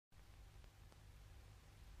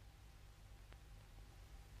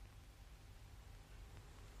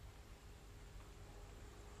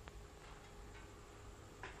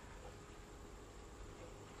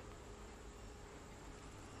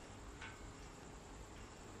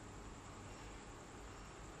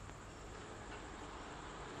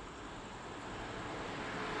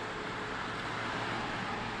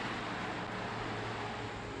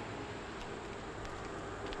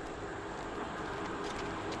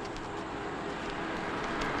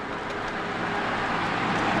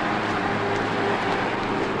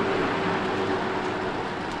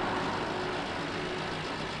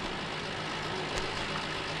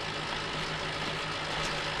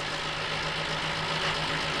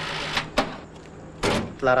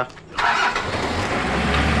Clara.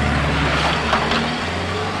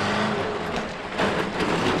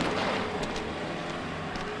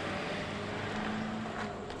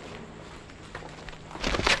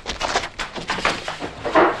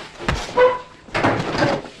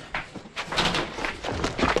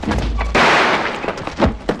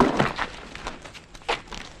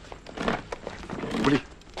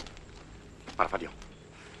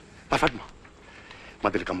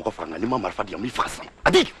 Mi façon.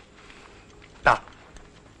 Adi. Ta.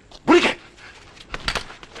 Bourike.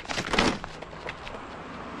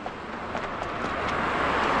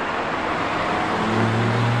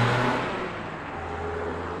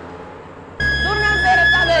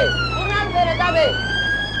 Journal véritable.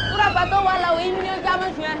 Pura bateau wala oui million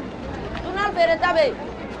jamais chien. Journal véritable.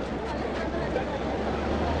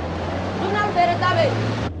 Journal véritable.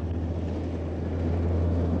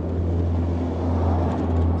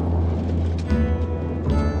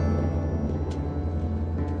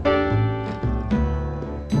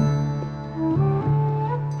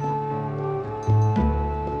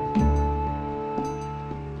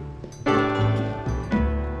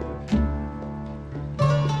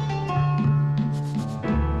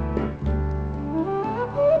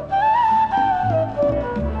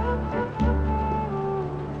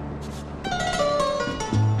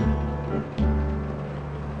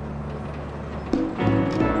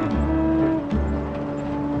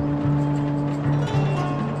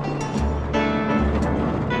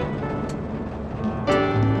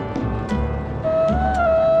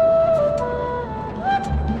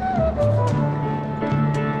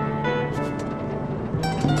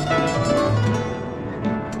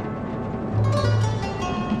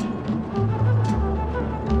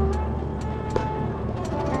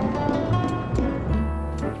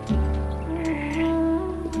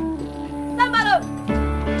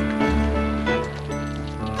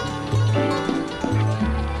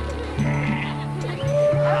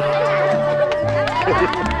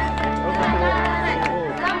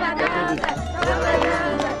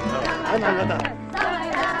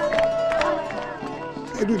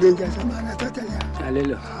 Allez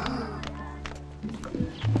là.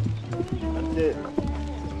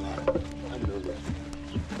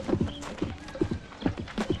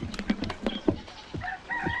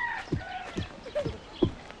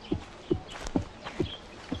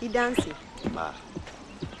 Il danse.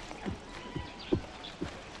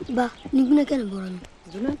 Bah, ni guna quel boron.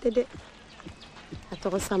 Duna tede.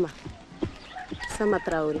 Atoro sama. Sama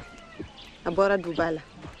Traoré. Abora Dubala.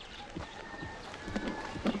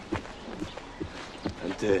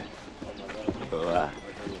 Ante. Wa.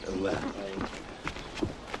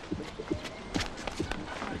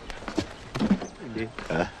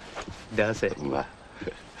 Danse. Wa.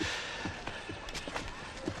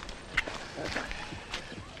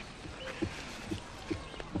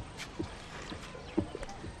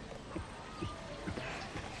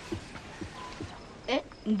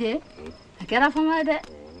 Nde, a kɛra fama dɛ.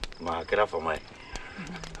 Ma kɛra fama ye.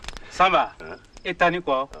 Samba, e tani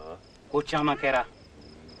kɔ ko caman kɛra.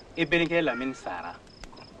 E belenkɛ Lamini sara.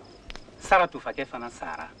 Saratu fakɛ fana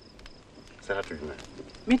sara. Saratu jumɛn?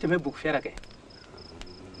 Min tun bɛ bugufiyɛra kɛ.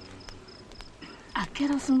 A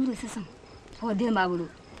kɛra sunguru sisan. Fɔ den b'a bolo.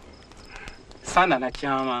 San nana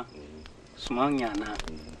caman. Suman ɲana.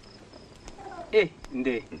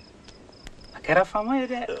 Nde, a kɛra fama ye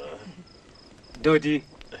dɛ. Dodi.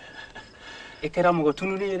 E kɛra mɔgɔ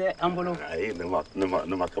tununi ye dɛ an bolo. Ayi ne ma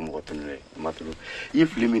kɛ mɔgɔ tununi ye. Ma tunu. I ye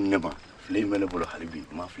fili min ne ma, fili in bɛ ne bolo hali bi,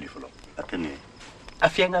 ma fili fɔlɔ. A tɛ nin ye. A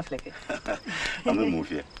fiyɛ n ka filɛ kɛ. An bɛ mun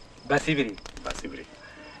fiyɛ? Basibiri. Basibiri.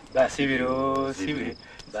 Basibiri o sibiri.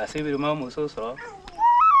 Basibiri ma muso sɔrɔ.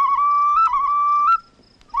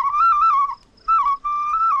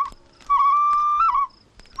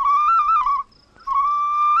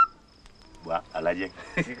 Wa a lajɛ.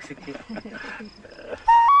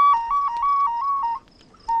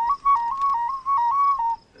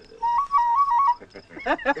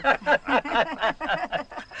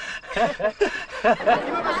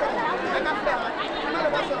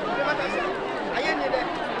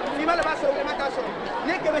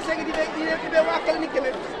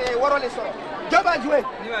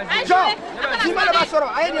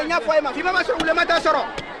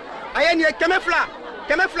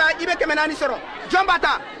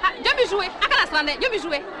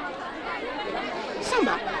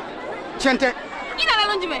 Samba, tiens-te. Il a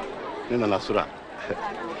la longue. Ne nana sura.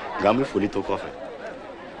 Nka n bɛ foli to kɔfɛ.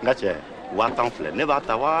 N ka cɛ 1000 filɛ ne b'a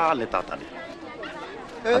ta wa ne t'a ta de.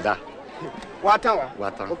 A da. 1000 wa?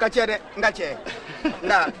 1000. O ka cɛ dɛ n ka cɛ.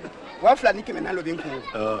 Nka 2000 ni 400 bɛ n kun.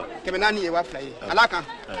 400 ye 2000 ye. Ala kan.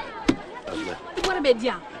 I bɔra bɛ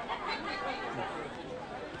diyan.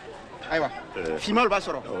 Ayiwa finman b'a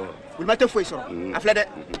sɔrɔ wulima tɛ foyi sɔrɔ a filɛ dɛ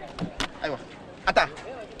ayiwa a ta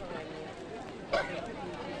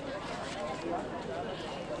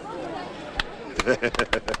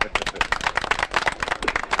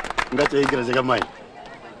n ka cɛ i gɛrɛsɛgɛ ma ɲi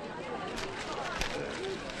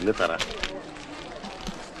ne taara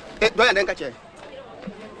dɔ yan dɛ n ka cɛ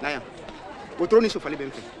na yan wotoro ni sofali bɛ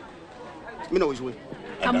n fɛ n bɛna o jouer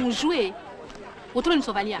Ka mun jouer? Wotoro ni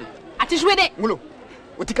sofali yan. A ti jouer dɛ. Ngulo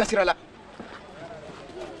o ti ka sira la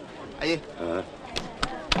aye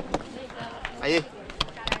aye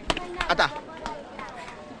a ta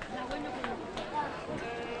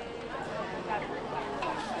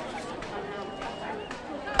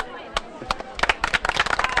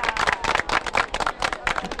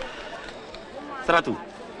Saratu n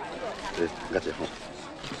ka cɛ hɔn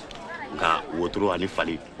nka wotoro ani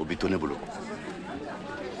fali o bi to ne bolo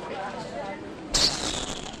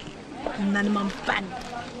Naniman ban.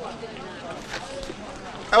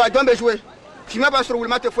 ayiwa jɔn bɛ jouer finman b'a sɔrɔ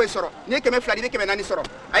wulima tɛ foyi sɔrɔ n'i ye 200 di i bɛ 400 sɔrɔ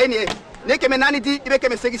a ye nin ye n'i ye 400 di i bɛ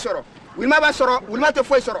 800 sɔrɔ wulima b'a sɔrɔ wulima tɛ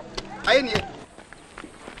foyi sɔrɔ a ye nin ye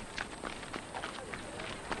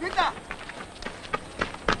Binta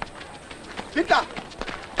Binta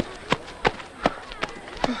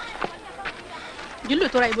Joli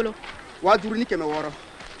tora I bolo? 500 ni 600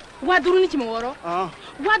 500 ni 600?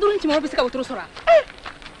 500 ni 600 bɛ se ka wotoro sɔrɔ?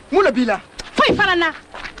 mun de b'i la Foyi fana na.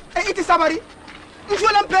 I tɛ sabari n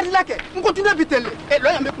jouer la n perdre la kɛ n continue bi telle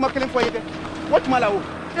lɔ yan bɛ kuma kelen fɔ i ye dɛ o tuma la o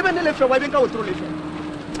i bɛ ne le fɛ wa I bɛ n ka wotoro le fɛ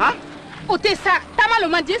han O tɛ sa taama lo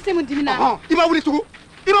man di se mun dimina. I ma wuli tugun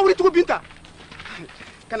Binta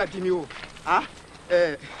kana dimi o han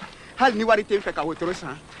hali ni wari tɛ n fɛ ka wotoro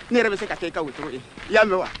san ne yɛrɛ bɛ se ka kɛ I ka wotoro ye I y'a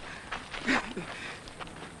mɛn wa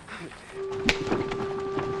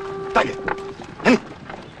Tage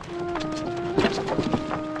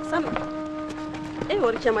Sama e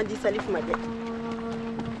wari caman di Salif ma dɛ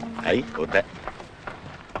ayi o tɛ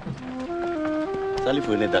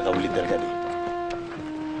Salifu ye ne da ka wuli terikɛ de ye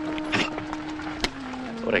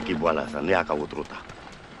o yɛrɛ k'i bɔ a la sa ne y'a ka wotoro ta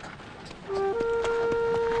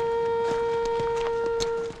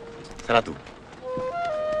Saratu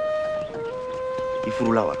I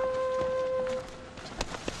furula wa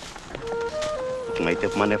o tuma I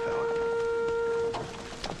tɛ kuma ne fɛ wa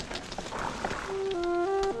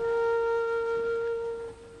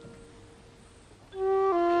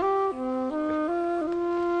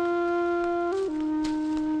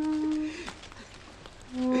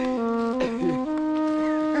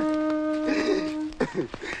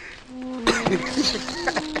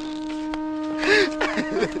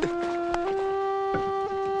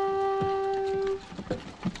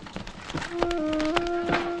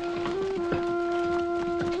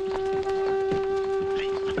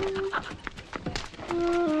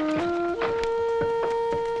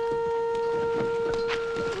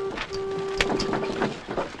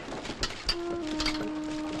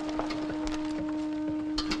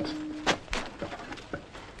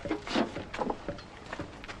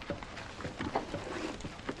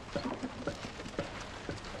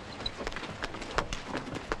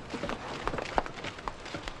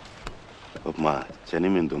o tuma cɛni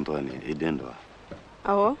min dontɔ nin I den don wa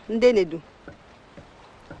awɔ n den de don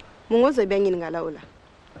mun ko sɔn I bɛ ɲininka la o la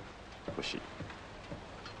fosi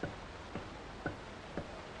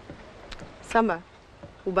Samba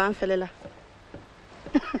u b'an fɛlɛ la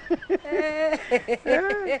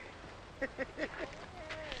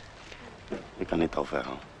I ka ne t'aw fɛ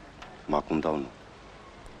hɔn maa kun t'aw nɔ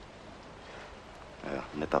ayiwa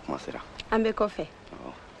ne ta kuma sera an bɛ kɔfɛ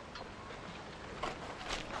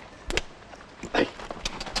ayi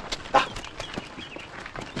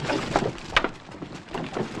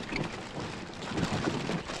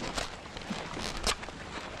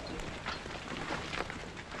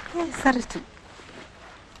Saratu.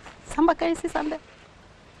 Samba ka ɲi sisan dɛ.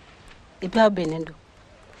 I b'a bɛnnen don.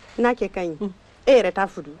 n'a kɛ ka ɲi e yɛrɛ t'a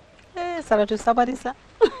fudu Saratu sabari sa.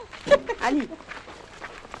 Ali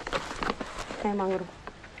kɛ mangoro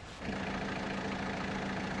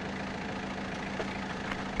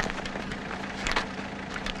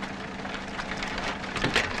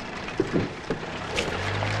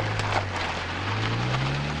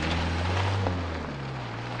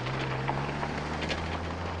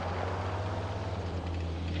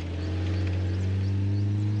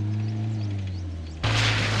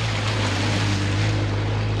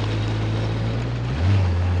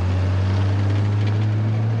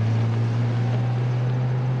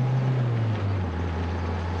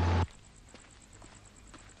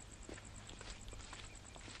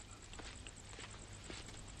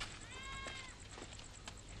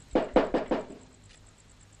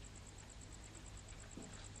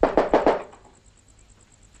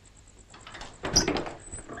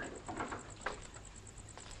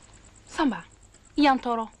Samba, il y a un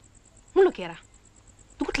taureau. Mouloukera.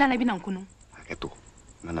 Tu peux te l'anabi dans le counou. Et tout.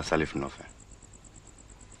 Maintenant, Salif nous fait.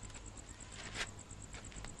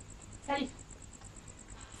 Salif.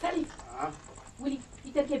 Salif. Oui,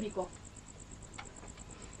 il t'a dit quoi?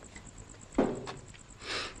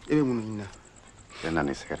 Et bien, mon je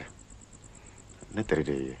n'en sais rien. Ne te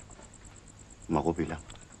réveille. Ma copine.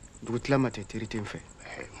 D'où tu l'as maté, tu es fait.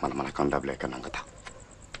 Mana kandable kanangata.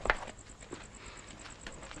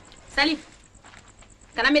 Salif.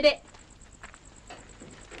 Kanamede.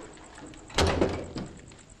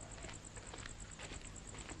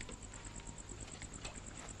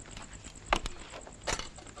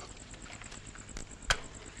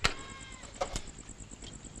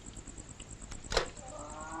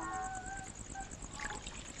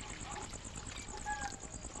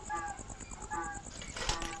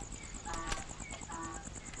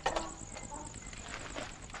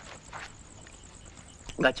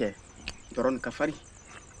 Gache, doron kafari.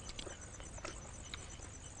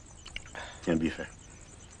 Tiens, bifé.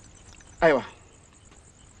 Aïwa.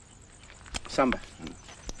 Samba.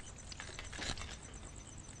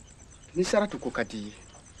 Ni saratu ko kadi.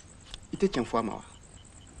 Ite tiens fois mawa.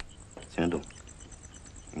 Tiens donc.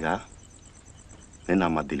 Nga. Nena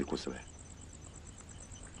ma deli ko sebe.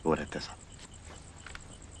 Ora tesa.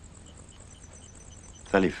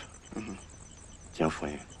 Salif. Tiens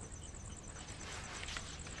foyer.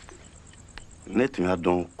 Ne tun y'a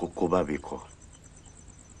dɔn ko koba b'i kɔ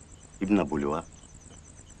i bɛna boli wa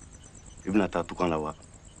i bɛna taa tukan la wa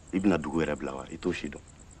i bɛna dugu yɛrɛ bila wa i t'o si dɔn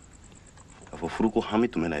k'a fɔ furuko hami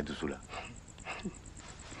tun bɛ na i dusu la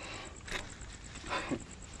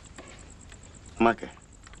kuma kɛ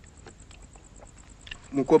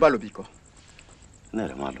mun koba lo b'i kɔ ne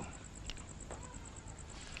yɛrɛ m'a dɔn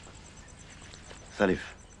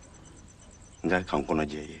Salif n ka kan kɔnɔ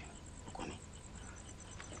jɛ ye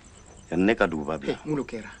ne ka duguba bila mulu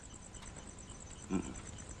kɛra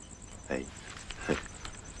ayi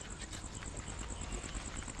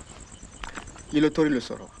i lo tori lo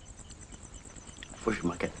sɔrɔ fosi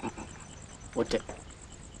ma kɛ o tɛ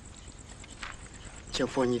cɛ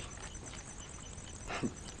fɔ n ye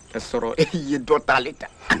ka sɔrɔ e ye dɔ t'ale ta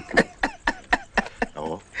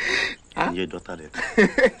awɔ n ye dɔ t'ale ta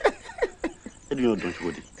e dun y'o dɔn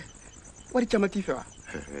cogo di wari caman t'i fɛ wa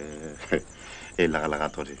e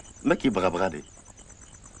lagalagatɔ de n bɛ k'i bagabaga de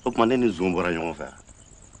o tuma ne ni zon bɔra ɲɔgɔn fɛ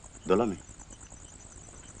dɔ la min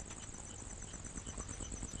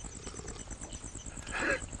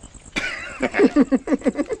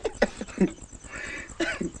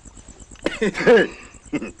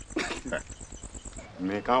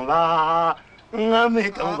mais quand va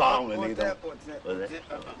mais quand va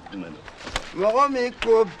mɔgɔ min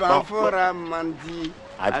ko banfora man di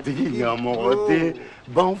a tigi ɲamɔgɔ tɛ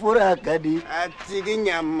banfora ka di a tigi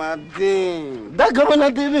ɲamaden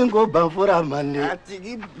dagabanaden min ko banfora man di a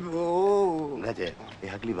tigi bo n ka cɛ i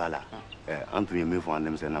hakili b'a la an tun ye min fɔ an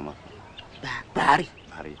denmisɛnnin ma bari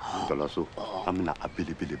bari jɔlɔso an bɛna a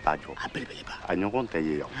belebeleba jɔ a belebeleba a ɲɔgɔn tɛ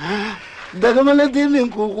ye yan dagabanaden min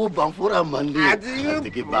ko banfora man di a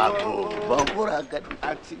tigi b'a ko banfora ka di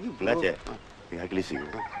a tigi bo n ka cɛ i hakili sigi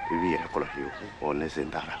o i b'i yɛrɛ kɔlɔsi o ne sen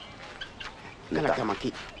t'a la kana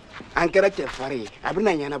tamaki an kɛra cɛ fari ye a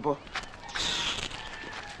bɛna ɲɛnabɔ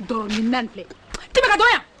dɔrɔn ni nan filɛ tɛmɛ ka dɔ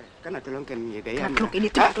yan kana tɔlɔn kɛ nin ye dɛ kana tɔlɔn kɛ ni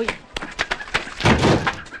tɛmɛ ka dɔ yan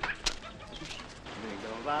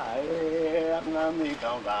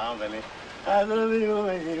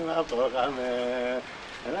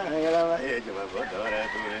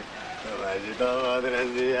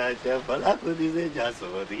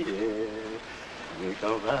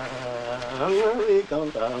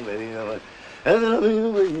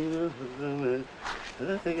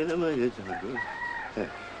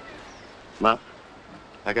Ma,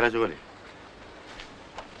 a kɛra cogo di?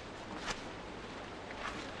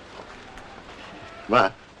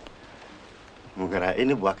 Ma, mun kɛra i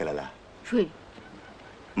ni buwa kɛlɛ la? Foyi.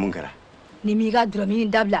 Mun kɛra? Ni m'i ka dɔrɔmini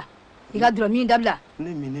dabila i ka dɔrɔmini dabila. Ne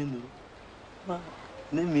minɛ don. Ma,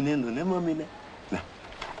 ne minɛ don ne ma minɛ. Na,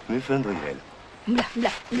 n bɛ fɛn dɔ yɛlɛ. Bila.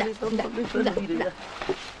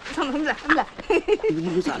 Sama bila.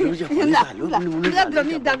 Bila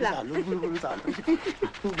dɔrɔmini dabila.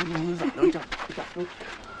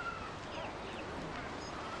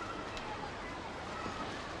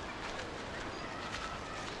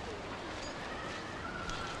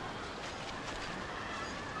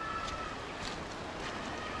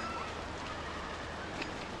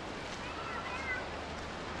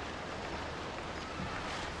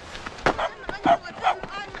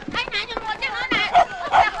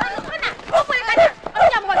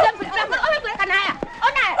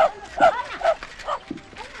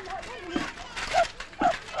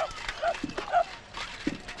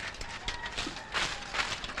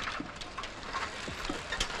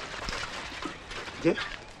 Tiens.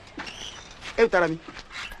 Eh, t'as l'ami?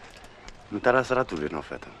 Nous t'as sera tout le en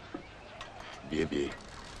fait. Bien, bien.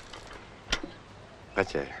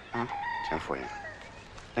 Kache, tiens, foyer.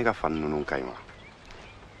 N'est-ce pas fan nous kaima?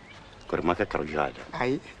 Comment que tu regardes?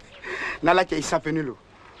 Aïe. Nala qui est sapenu l'eau.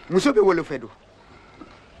 Moussa peut le faire.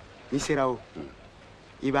 Ni sera où?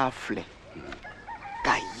 Il va flé.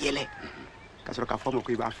 Kaïele. Quand tu as fait,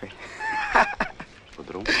 il va faire.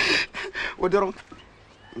 Odron? Odron.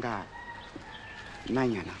 Nga.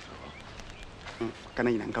 Nanyana.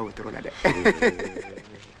 Kana ina nga wotoro la de.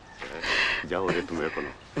 Jaho de tu me kono.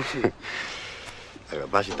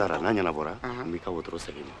 Bashi tara nanyana bora. Mi ka wotoro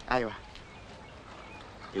selima. Aywa.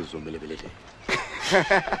 Ils ont belé.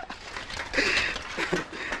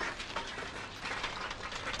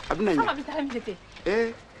 Abnanya. Sama bisa kami fete.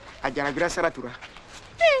 Ajara gra saratura.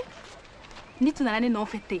 Ni tu nana ne non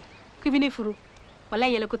fete. Ku bi ne furu. Wala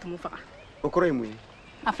yele ko tumu faka. Okoro e muyi.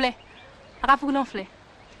 Afle. Aka fugu non fle.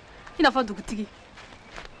 Ina fa dugutigi.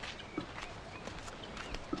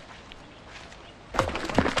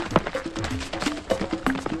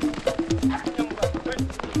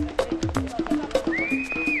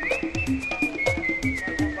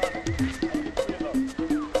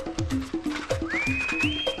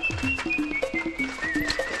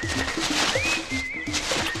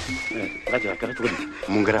 Raja, kara tu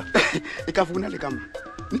mungera. Ika fuguna le kama.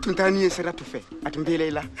 Ni tuntani sera tu fe. Atumbele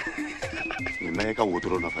ila. Ni me ka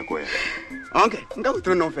wotoro na fa koya. Okay, nga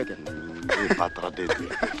wotoro no fe ke. E patra de.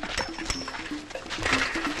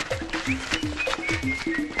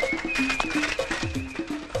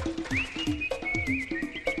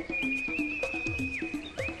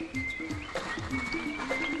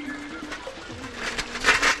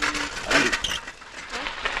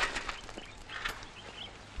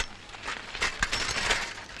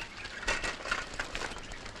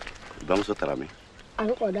 Vamos a tarame.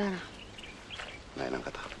 Anu kodara. Nah, nang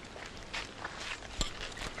kata.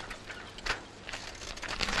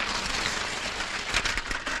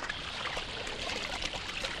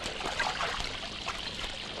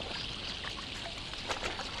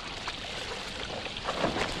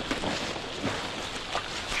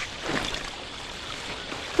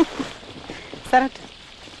 Sarat.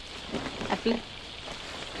 Afle.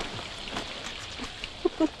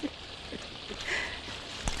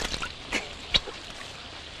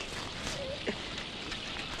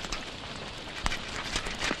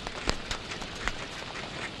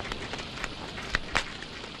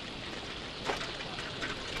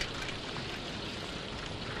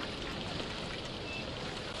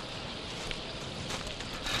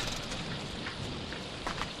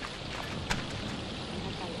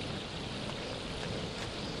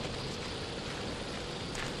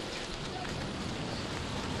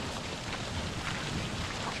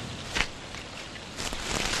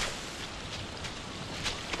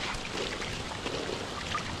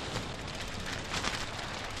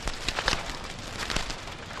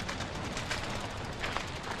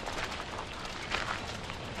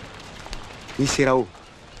 Ni sera où?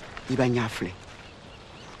 Il va nyafle.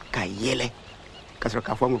 Kaïele. Quand tu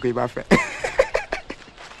as fait, il va faire.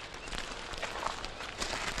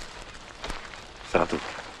 Saratu.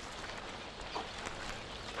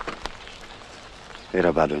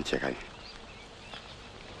 Era badon cekai.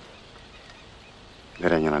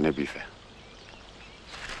 Era nyana ne bife.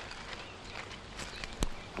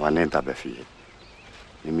 Wane tabe fi.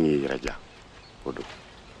 Ni mi raja. Odo.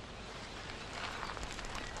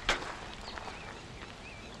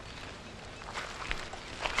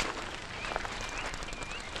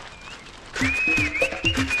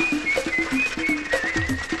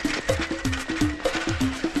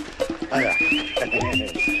 Aya.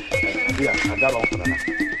 Dia, ada bang sana.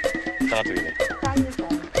 Saratu ini.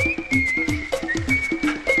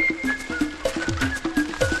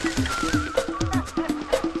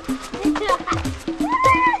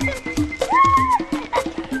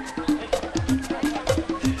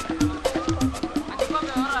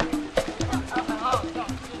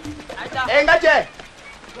 Engaje.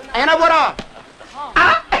 Ayana bora.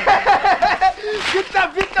 Ah?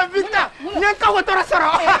 Vita. Nyanka wotora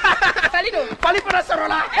soro. Salido. Pali para soro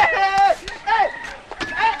la.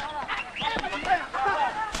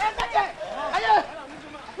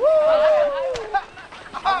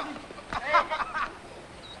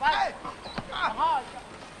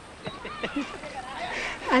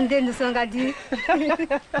 Ande nusanga di.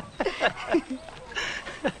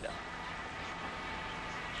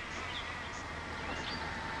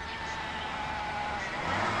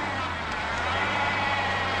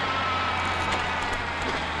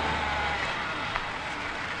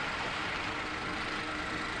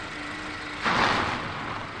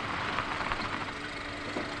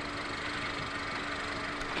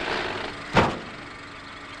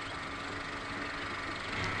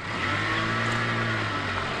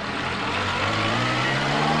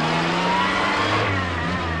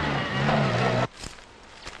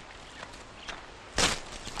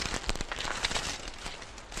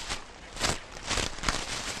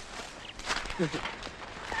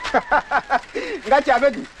 Ngachi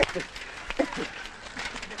abedi.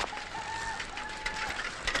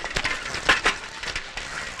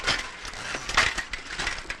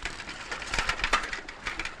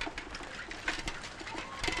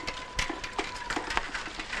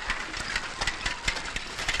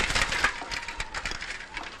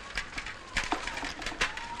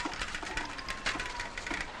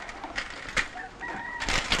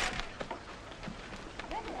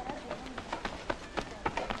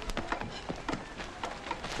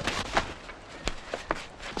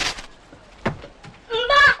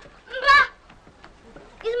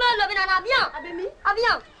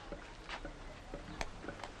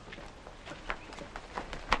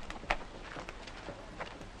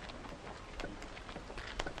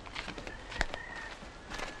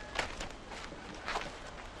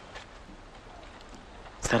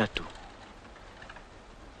 Saratu,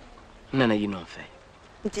 nana yi non fait.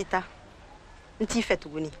 Ntita, nti fait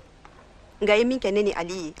tuguni. Nga yemi keneni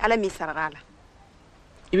ali ala mi sarala.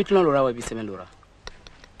 Ibitulon lora wa biseme lora.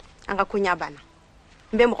 Anga kunya bana.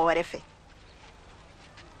 Mbe mo ware fe.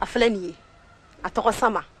 Aflani atoko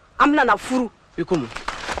sama. Amna na furu. Bikomu.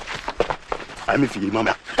 Ami fi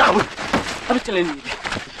mama. Abiteleni.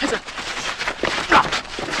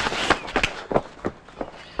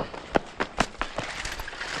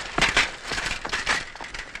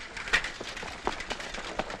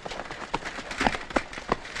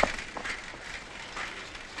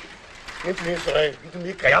 Ni sore,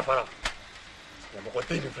 ni kaya fara. Ya mo ko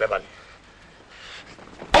tini flebali.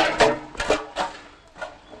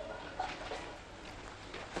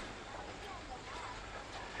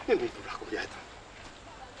 Ni tu la ko yata.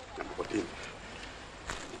 Ya mo ko tini.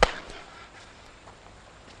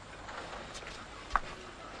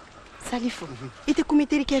 Salifo, ite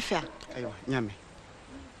kumiteri ke fa. Aywa, nyame.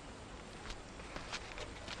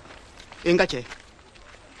 Ngache.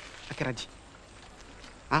 Akeradi.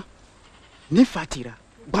 Ni fatira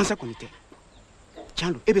bansa konite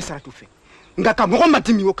tiando ebe Saratu fe ngaka mo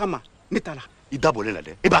matimi o kama netala Idabole la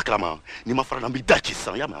de e ba klama ni ma fara na bi dachi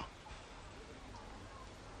san yama.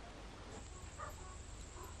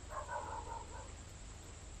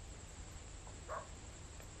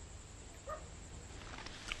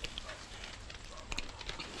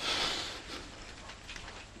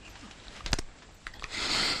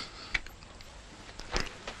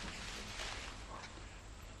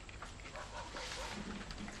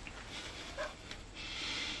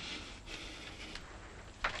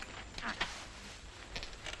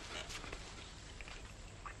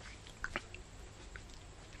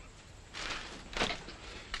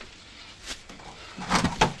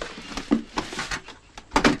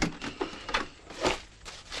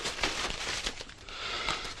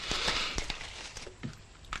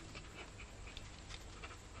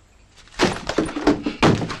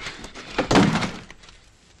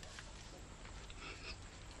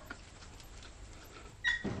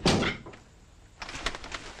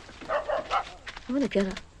 Mana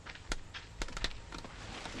kera?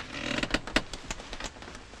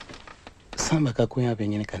 Samba ka kunya be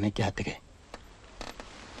nyine kana ki hatege.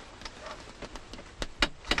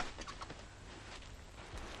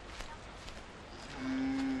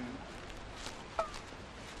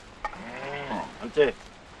 Ante.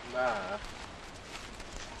 Ba.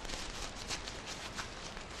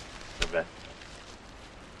 Bebe.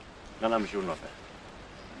 Nana mshu no fe.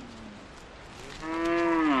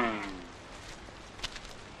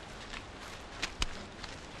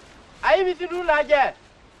 Ai bi tidu laje.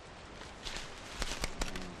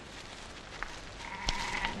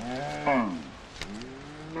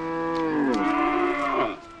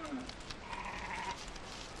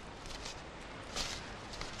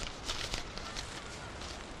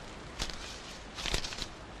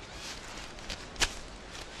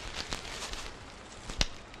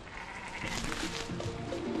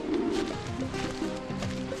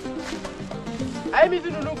 Ai bi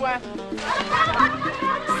tidu lu kwa.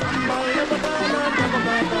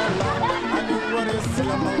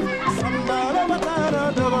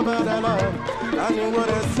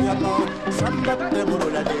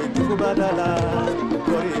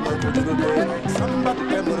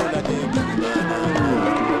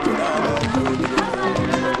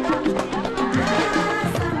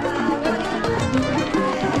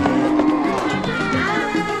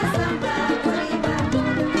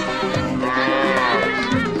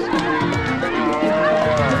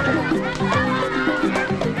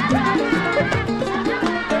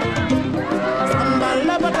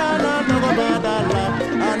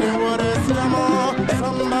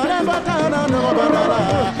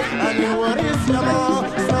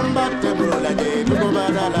 Samba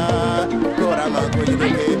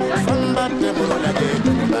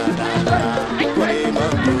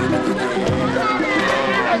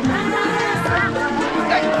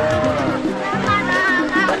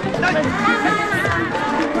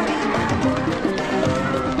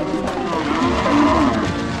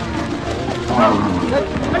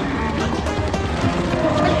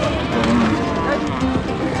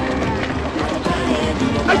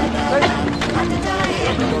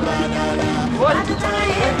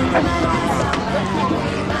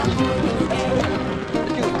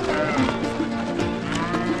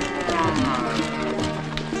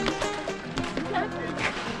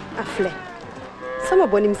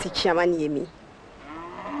Sama boni msi chiamani yemi.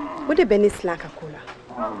 Ode beni slaka kula.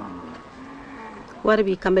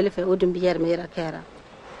 Warbi kambele fe odum biyer mera kera.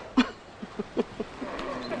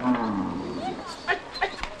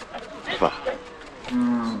 Fa.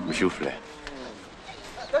 Mshufle.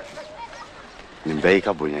 Nimbe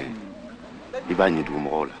ka bonye. Iba ni du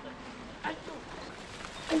mola.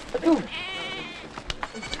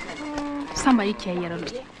 Samba yake yara lo.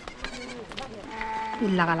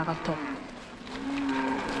 Illa gala to.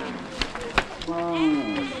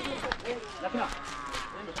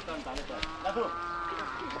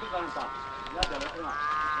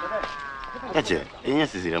 Kache, enya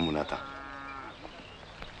sisira munata.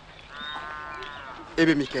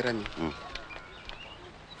 Ebe mi kerani.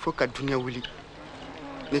 Faut ka dunia wuli.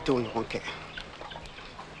 Ne to ɲɔgɔn kɛ.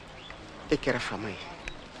 E kɛra fama ye.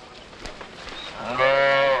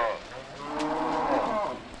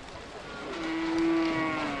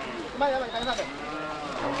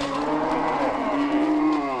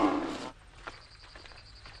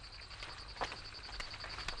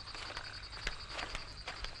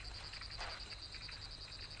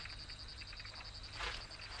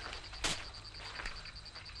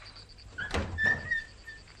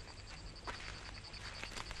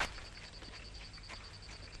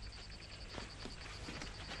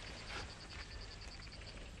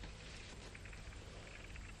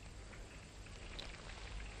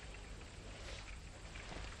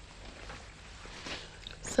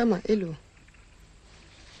 Sama, hello.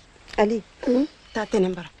 Ali, ta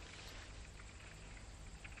tenembara.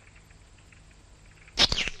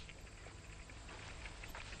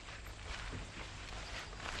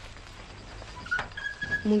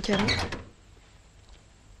 Mun kɛra?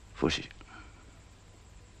 Fosi.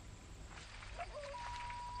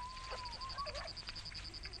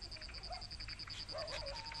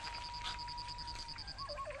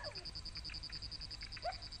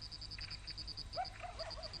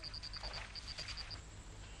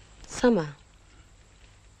 Sama,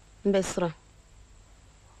 mbesra.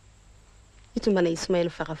 Itu mana Ismail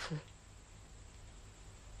fagafu.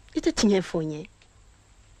 Ita tinye fonye.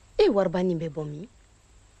 E warbani mbe bomi.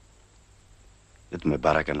 Itu me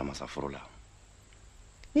baraka na masafuru la.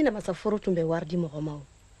 Ni na masafuru tumbe wardi mogomao.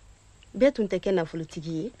 Betun teke na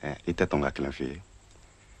fulutigi. Ite tonga kilanfi.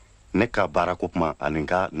 Ne ka bara kopma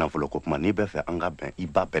aninga na fulo kopma ni be fe anga ben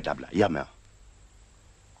iba bedabla. Yama.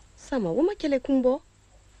 Sama, woma kele kumbo.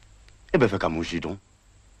 Ebe fe ka mujidon.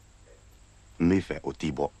 Me fe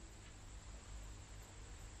otibo.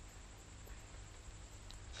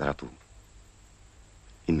 Saratu.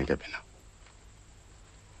 Inege bena.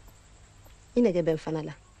 Inege ben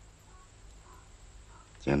fanala.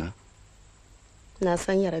 Tiana. Na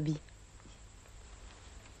san yarabi.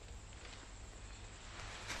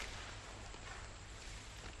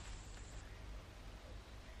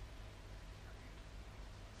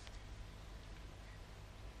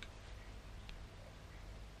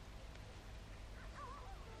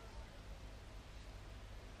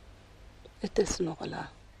 Ete snokola.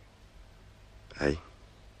 Ay.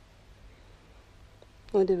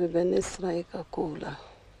 O de bebe nesra e ka kola.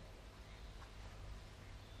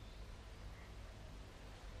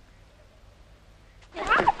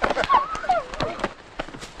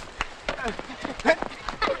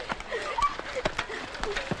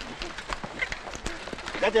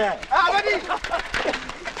 Dede. Abadi.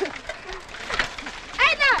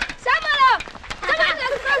 Aina, samalo.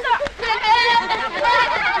 Samalo.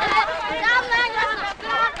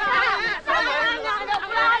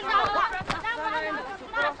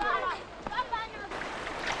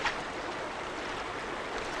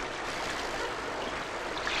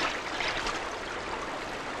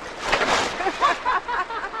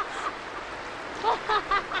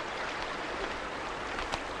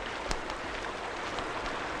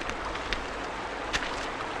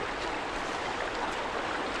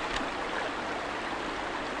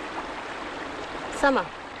 Sama,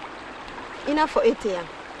 ina fo ete ya.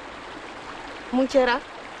 Mun kɛra?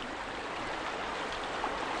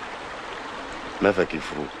 Me fe ki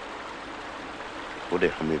furu. O de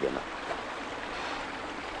hami bena.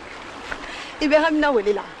 Ibe hamina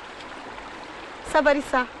wele la. Sabari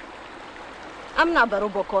sa. Amna baro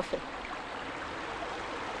bɔ kɔfɛ.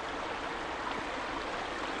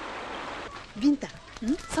 Binta,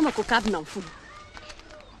 sama ko k'a bɛna furu.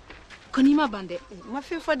 Koni ma bande. Ma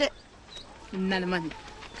fɛn fɔ dɛ. Nalimani.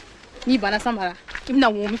 Ni bana samara. Ibna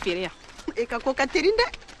wo mi fere ya. E ka ko ka terin dɛ.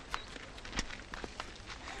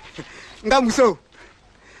 Nga muso.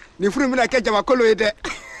 Ni furu mina kɛ jama kolo ye dɛ.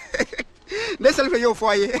 Ne selfie y'o fɔ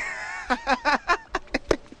a ye.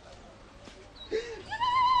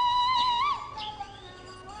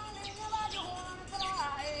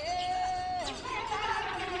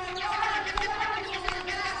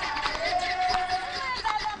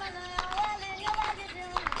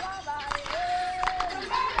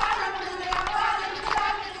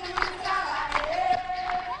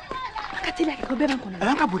 bɛɛ b'an kɔnɔ.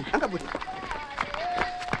 An ka boli, an ka boli.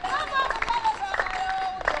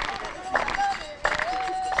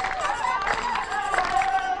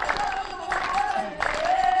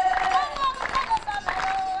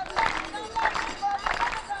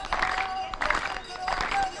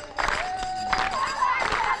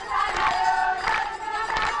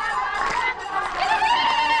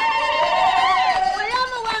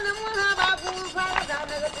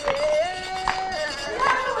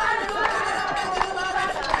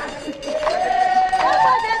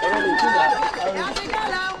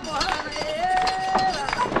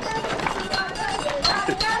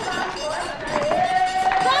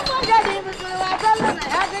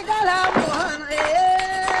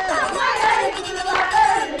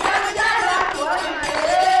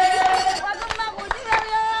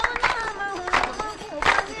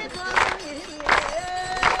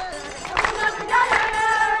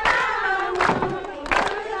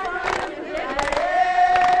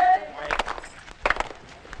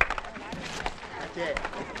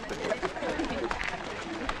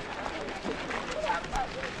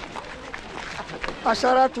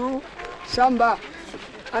 Asaratu Samba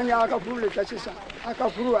anya akafuru le tasisa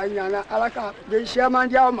akafuru anyana alaka de shaman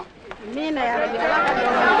diama mina ya rabbi alaka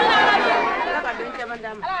don shaman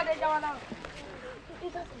dama ala de jawana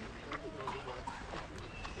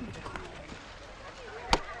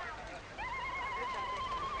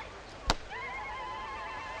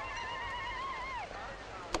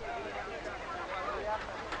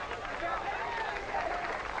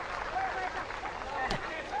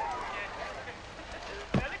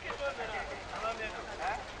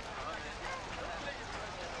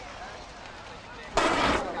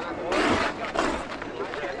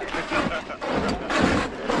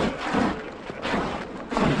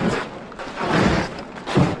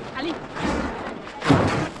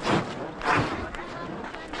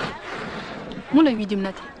Mun le widim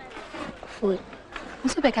nati. Foi.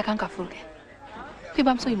 Muso be ka kan ka furu kɛ. Ku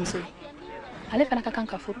bam so yi muso. Ale fana ka kan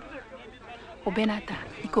ka furu. O benata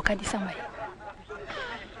iko ka di Samba.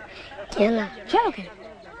 Tiens Tiens ke.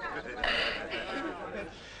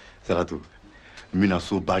 Saratu, mina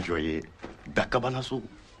so ba joye dakabana so.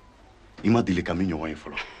 Ima dile ka mi ɲɔgɔn ye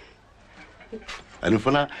fɔlɔ. Ani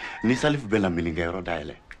fana ni Salif bɛ la mininga yɔrɔ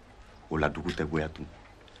dayɛlɛ. O la dugu tɛ goya tun.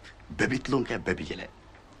 Bɛɛ bi tulon kɛ, bɛɛ bi yɛlɛ.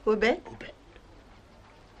 O bɛɛ? O bɛɛ.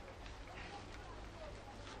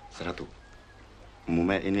 Saratu, mun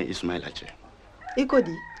bɛ i ni Ismaila cɛ? I ko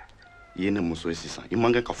di? I ye ne muso ye sisan. I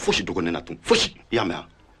man kan ka fosi dogo ne na tun. Fosi. I y'a mɛn wa?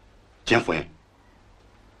 Tiɲɛ fɔ n ye.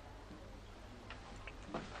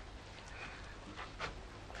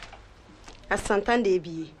 A san 10 de ye bi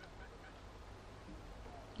ye.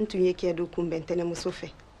 N tun ye kɛ dɔ kunbɛn ntɛnɛmuso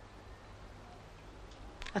fɛ.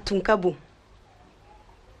 A tun ka bon.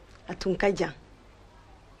 A tun ka jan.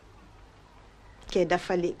 Kɛ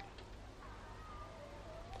dafalen.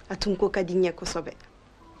 A tun ko ka di ɲɛ kosɛbɛ.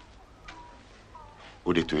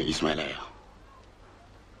 O de tun ye Ismaila ye.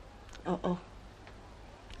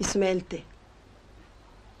 Ismail tɛ.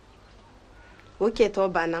 O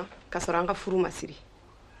kɛtɔ banna ka sɔrɔ an ka furu ma siri.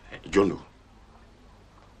 Jɔn don?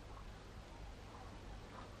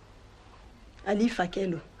 Ali fakɛ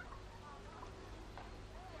lo.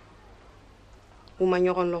 U ma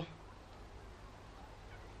ɲɔgɔn lɔn.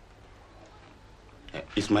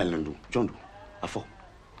 Ismail nin don? Jɔn don? A fɔ.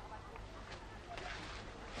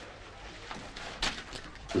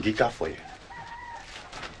 N k'i k'a fɔ ye.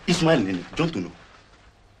 Ismail nin jɔn tun don?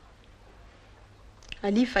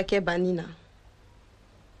 Ali fakɛ banni na.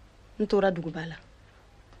 N tora duguba la.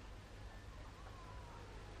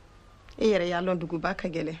 E yɛrɛ y'a lɔn duguba ka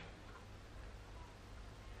gɛlɛn.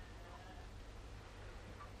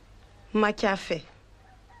 N ma kɛ a fɛ.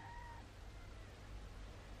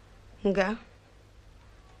 Nka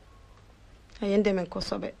a ye n dɛmɛ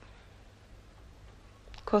kosɛbɛ.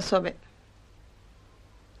 Kosɛbɛ.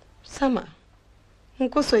 Sama, n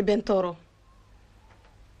kosɔn i bɛ n tɔɔrɔ.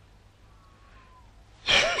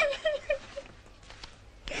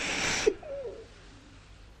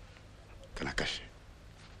 Kana kasi.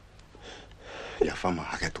 Yafa ma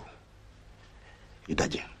hakɛ to. I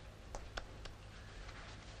dajɛ.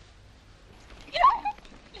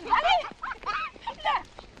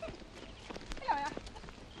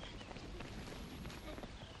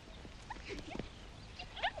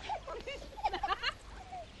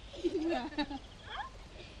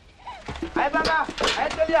 Aye baba, aye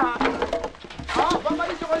telia ha. Ah, baba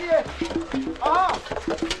di chokolier. Ah.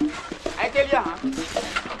 Aye telia ha.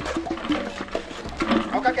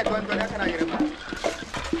 Oka ke tuan tuan kana yere ma.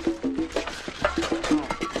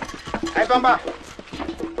 Aye bamba.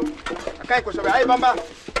 Akai ko sobe aye bamba.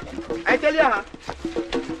 Aye telia ha.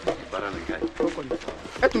 Bara ni kai. Ko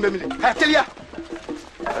E tun bɛ min? Ha teliya.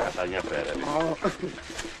 Ka ɲɛ fɛ yɛrɛ de.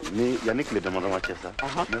 Ni yanni tile dama dama cɛ sa.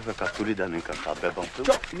 Ne fɛ ka toli da nin kan k'a bɛɛ ban pewu.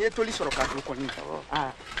 N'i ye toli sɔrɔ k'a don kɔni.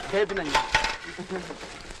 Bɛɛ bɛna ɲɛ.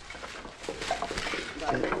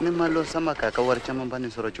 Ne ma lɔn Sanba k'a ka wari caman ba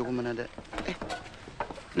nin sɔrɔ cogo min na dɛ.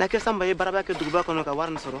 N'a kɛ Sanba ye baaraba kɛ duguba kɔnɔ ka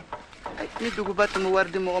wari nin sɔrɔ. Ni duguba tun bɛ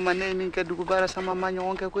wari di mɔgɔ ma ne ye min kɛ duguba la Sanba ma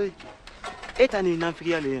ɲɔgɔn kɛ koyi. E ta nin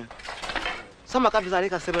nafigiya le ye. Sanba ka fisa ale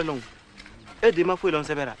ka sɛbɛn lɔn. E de ma foyi lɔn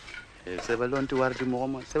sɛbɛn la. Sɛbɛn lɔn tɛ wari di mɔgɔ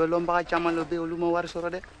ma. Sɛbɛn lɔnbaga caman dɔ bɛ yen olu ma wari sɔrɔ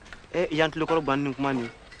dɛ. Yan tulokɔrɔ gan nin kuma nin. N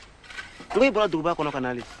ko i bɔra duguba kɔnɔ ka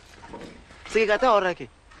nalen. Segin ka taa o yɔrɔ kɛ.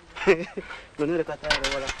 Ne yɛrɛ ka taa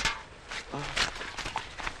yɛrɛ wala.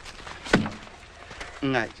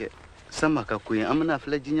 Nka cɛ Sanba ka ko ye an bɛna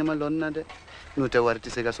filɛ ji ɲɛma lɔnni na dɛ. N'o tɛ wari tɛ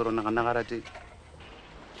se ka sɔrɔ naga-nagara ten.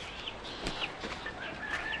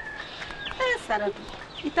 Saratu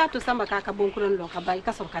i t'a to Sanba k'a ka bonkolon lɔ ka ban i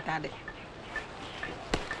ka sɔrɔ ka taa dɛ.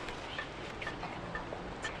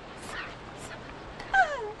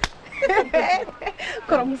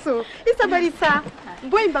 Kɔrɔmuso i sabali sa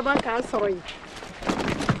bɔ in baba k'an sɔrɔ yen.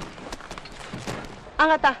 An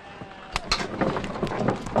ka taa.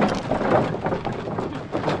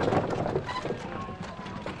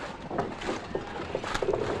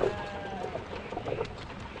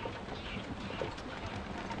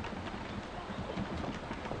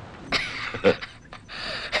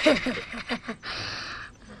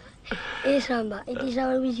 Sanba, it is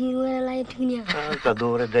our vision where I like to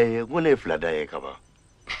Kadore day, one if la day cover.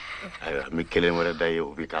 I am killing where a day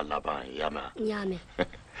we can lava yama. Yame.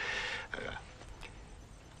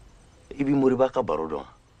 Ibi Muribaka Barodo.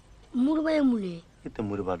 Murba Mule. It's a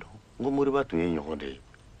Muribado. Go Muriba to in your day.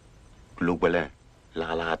 Global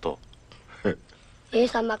Lalato.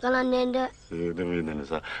 Yes, I'm a calendar.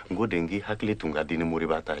 Go dengi hakli tunga dini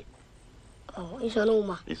Muribata. Oh, it's a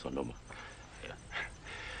Noma. It's a Noma.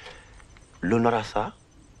 L'honorasa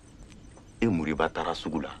et Muriba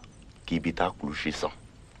Tarasugula, qui bita Kuluchisan.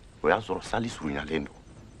 Oya soro sali surunya lendo.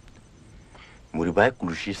 Muriba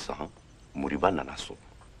Kuluchisan, Muriba Nanaso.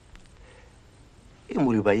 Et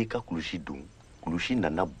Muriba Ika Kulushidun, Kulushi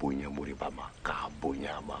Nana Bonya Muribama, Ka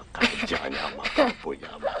Bonyama, Ka Janyama, Ka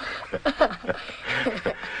Bonyama.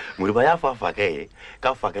 Muriba ya fafake,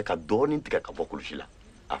 ka fake ka doni tika Kulushila.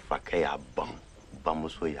 Afake ya ban,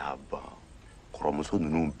 bamuso ya ban, kromuso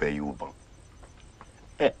nunu beyu ban.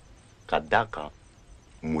 Kadaka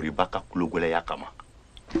Muribaka Kulugule Yakama.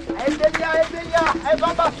 Ay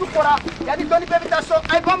bamba sukora. Yani toni bebita so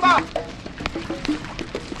ay bamba.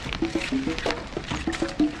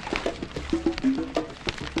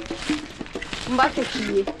 Mbate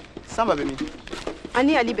kiye. Samba bemi.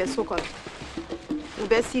 Ani ali be sokora.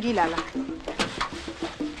 Ube siri lala.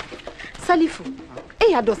 Salifu.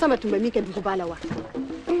 Ya do sama tumbe mi ke duguba la wa.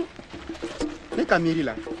 Ne ka miri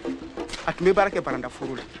la. Atme barake baranda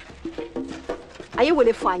furu la. Aye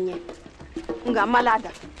wele fanye nga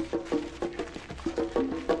malada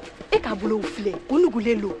e ka bolo ufile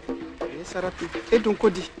unugule lo e Saratu e don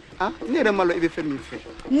kodi ah ne re malo e be fe mi fe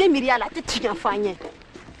ne miri ala te tinya fanye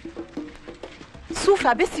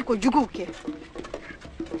sufa be siko juguke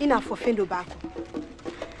ina fo fendo bako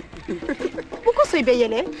buko so ibe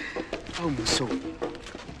yele aw muso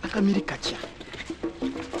aka miri kacha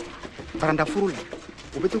baranda furu la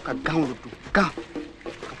obeto ka ganwo do gan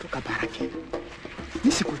to ka barake ni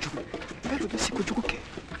siko jugu bebe be siko jugu ke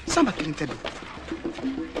Samba kilinte do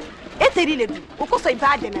e teri le du o ko so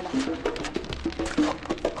iba de mela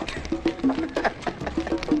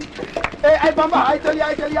ay bamba ay teli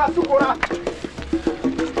sukora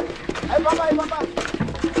ay bamba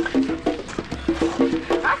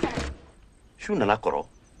Shu nana koro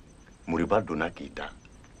Muriba dona kita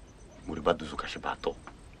Muriba dusu kashibato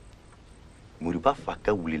Muriba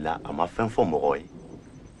faka wulila ama fɛn fɔ mɔgɔ ye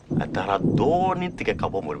a taara dɔɔni tigɛ ka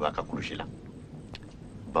bɔ Muriba ka kulusi la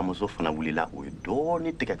bamuso fana wulila o ye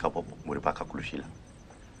dɔɔni tigɛ ka bɔ Muriba ka kulusi la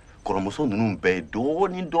kɔrɔmuso ninnu bɛɛ ye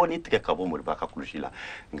dɔɔni tigɛ ka bɔ Muriba ka kulusi la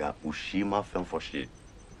nka u si ma fɛn fɔ si ye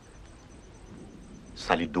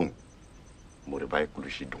salidon Muriba ye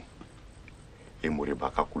kulusi don e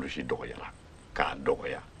Muriba ka kulusi dɔgɔyara k'a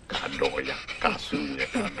dɔgɔya k'a surunya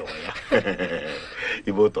k'a dɔgɔya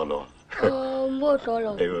i b'o tɔ lɔ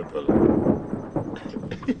Mbotolo.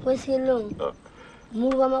 Weselo.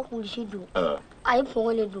 Murba makulishidu. Ai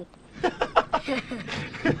pongole du.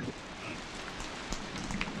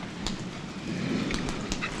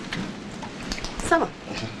 Sama.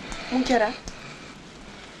 Munkera.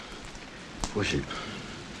 Oshi.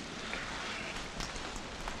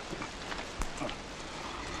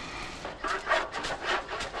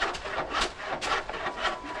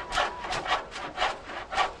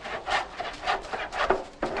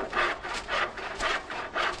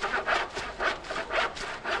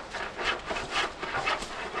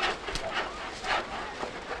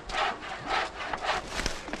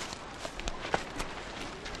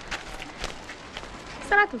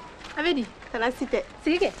 Bedi. Tana site.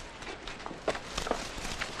 Sige.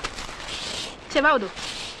 Cɛba o don.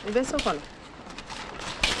 U bɛ so kɔnɔ.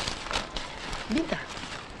 Binta,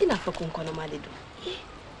 I n'a fɔ ko n kɔnɔma de don.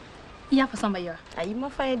 I y'a fɔ Sanba ye wa? Ayi, ma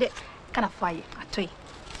fɔ a ye dɛ. Kana fɔ a ye, a to yen.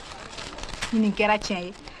 Ni nin kɛra tiɲɛ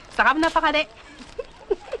ye, saga bɛna faga dɛ.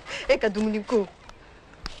 E ka dumuni ko.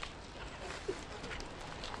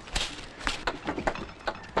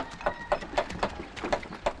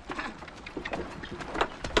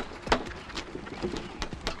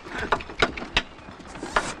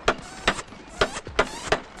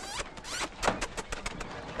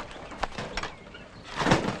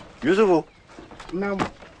 Yusufu. Naam.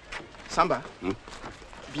 Samba.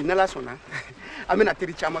 Bi n'Ala sɔnna an bɛna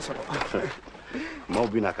teri caman sɔrɔ. Maaw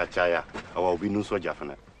bɛna ka caya awa u bɛ nisɔndiya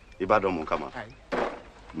fana I b'a dɔn mun kama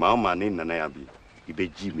maa o maa ne nana yan bi I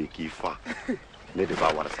bɛ ji min k'i fa ne de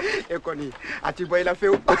b'a wari sara. E kɔni a ti bɔ I la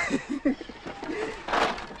fewu.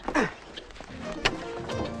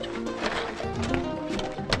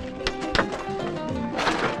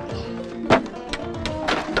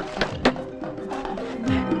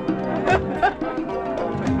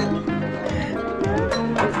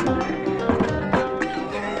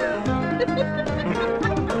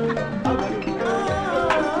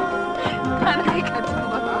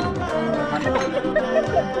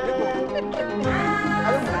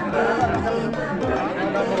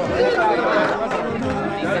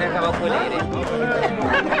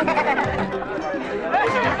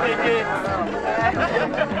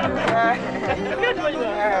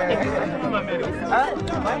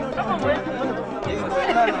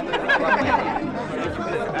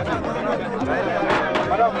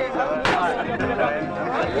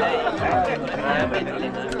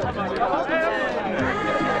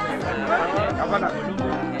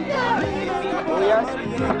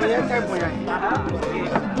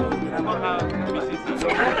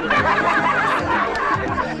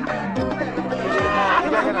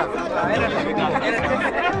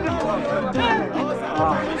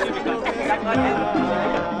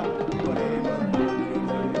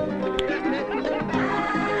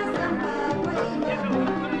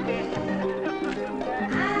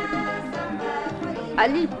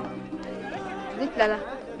 Ali, vite là,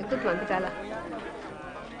 écoute-moi, vite là.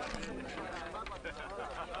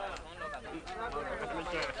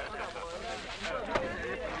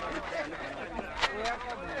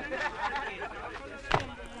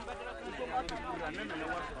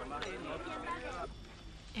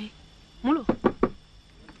 Mulu.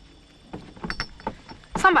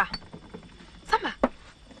 Samba. Samba.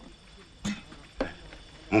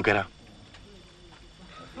 Mun kɛra?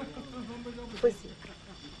 Fosi.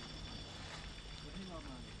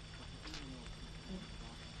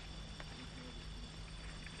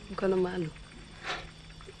 N kɔnɔma lo.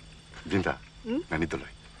 Binta, na ni dɔlɔ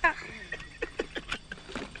ye.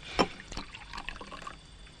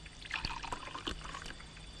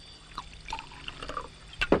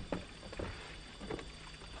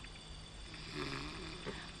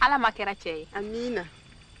 Ala ma kɛra cɛ ye. Amina.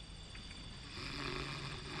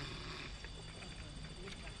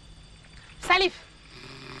 Salif.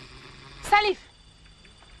 Salif.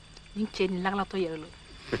 Nin cɛ nin lagalatɔ yɛrɛ lo.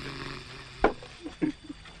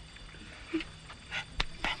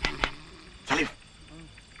 Salif.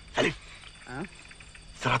 Salif.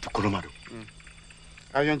 Saratu kɔnɔma don.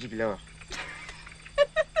 Avion jigila wa?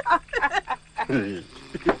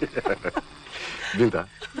 Binta,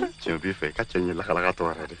 tiɲɛ b'i fɛ I ka cɛ in ye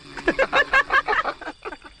lakalakatɔ yɛrɛ de.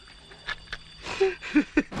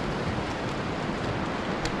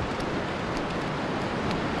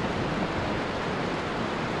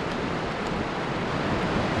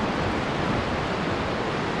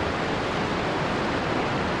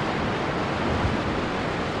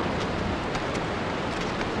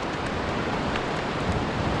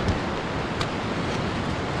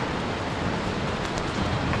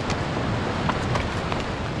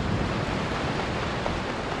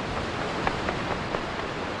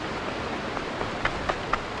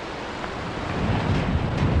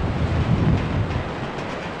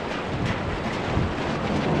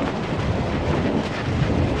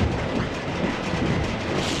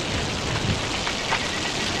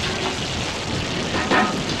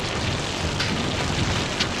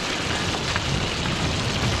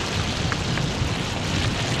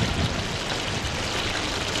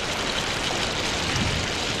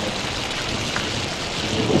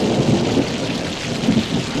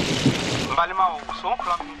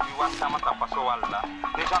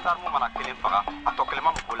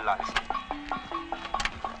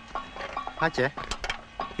 Cɛ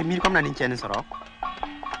I miiri comme na nin cɛ nin sɔrɔ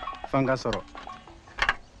Fanga sɔrɔ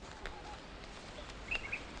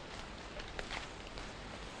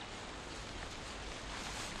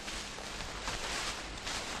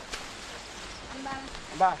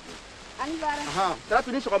Ba. Ani bara. Aha, tara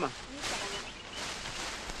tuni sokoma.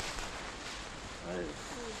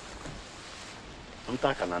 An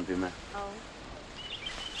ta kanan bi mɛ.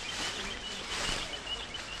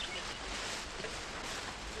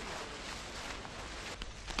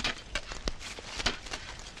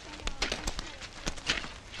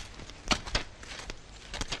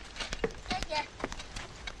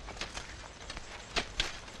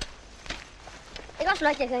 Ika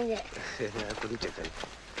sula cɛ kaɲi dɛ. Ko ni cɛ kaɲi.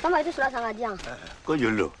 Sama i tɛ sula san ka di yan. Ko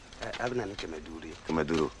joli don? A bɛ na ni 500 ye.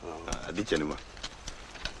 500. A di cɛnin ma.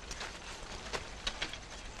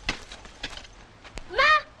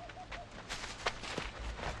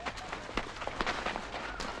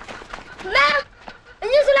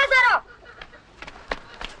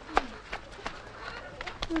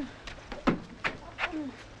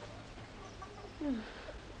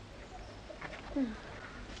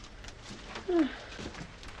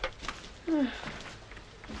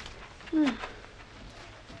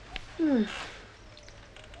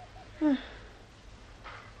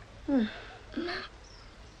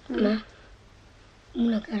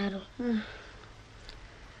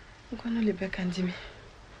 Kandimi.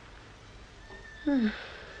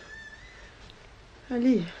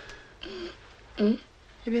 Ali.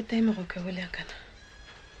 Ibe tay mo ko wala kana.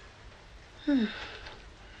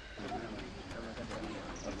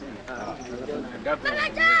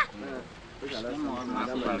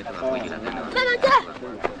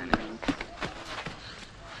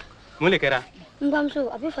 Mun le kɛra? N bamuso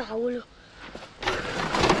a bɛ fɛ ka wolo.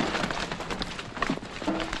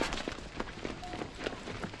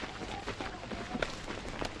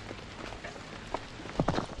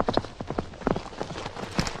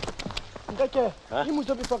 Ni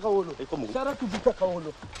muso bɛ fɛ ka wolo. Saratu bɛ fɛ ka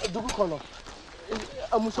wolo. Dugu kɔnɔ.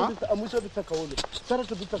 A muso bɛ fɛ ka wolo.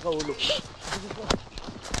 Saratu bɛ fɛ ka wolo.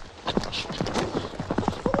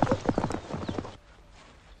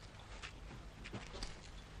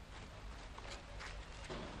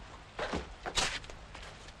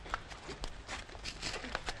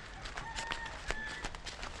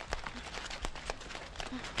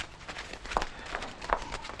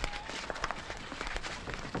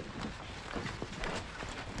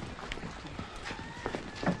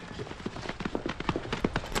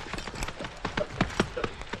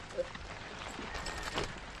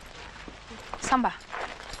 Samba,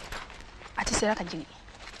 a ti sera ka jigin.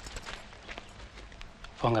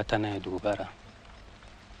 Fo n ka taa n'a ye dugu baara.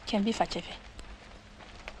 Kɛn b'i fa cɛ fɛ.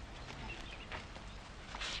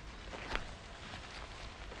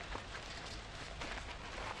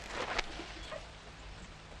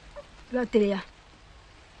 La teliya.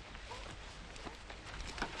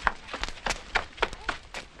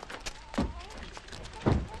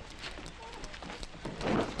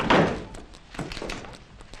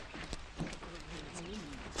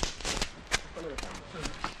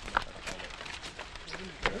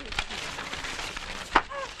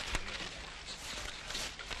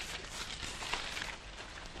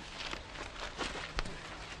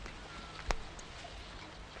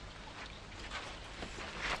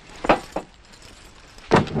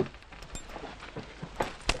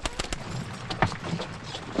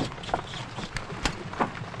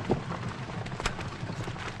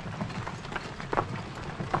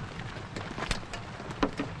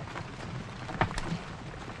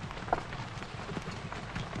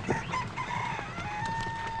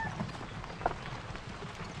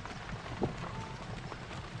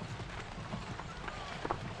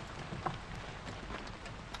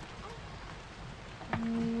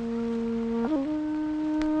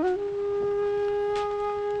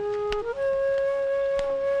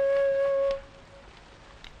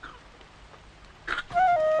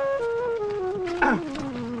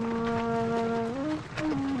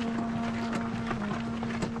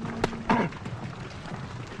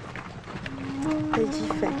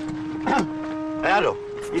 Allô,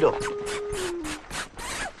 Ido.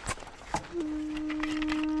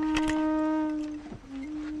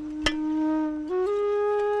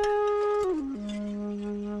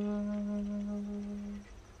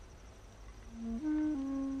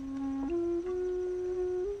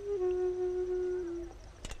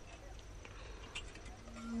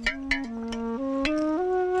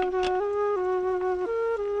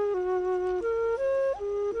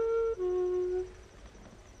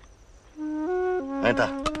 Enta.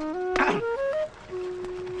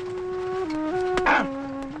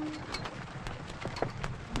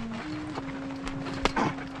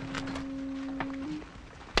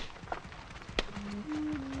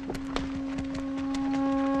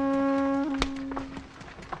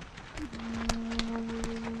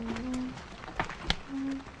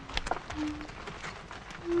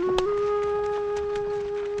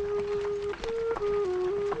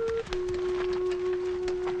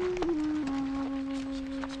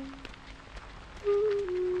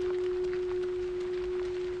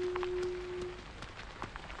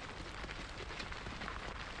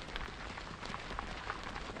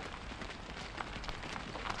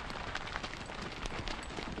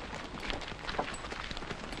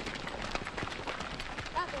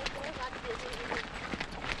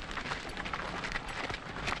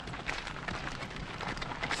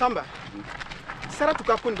 Samba. Sara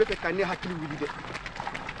tuka ko nbe ka ne hakili wuli de.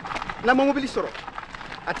 Na mo mobili soro.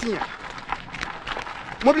 Atinya.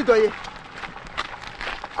 Mobili doye.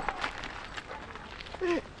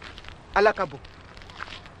 Ala kabo.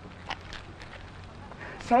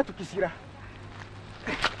 Sara tukisira.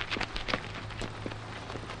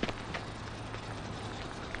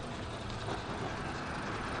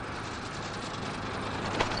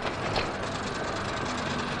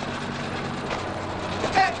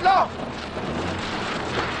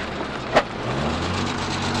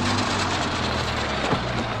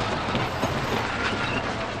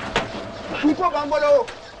 Bambolo,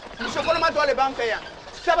 Moussa ma doit les banques.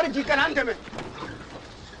 Ça va dire qu'un antenne.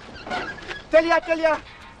 Telia.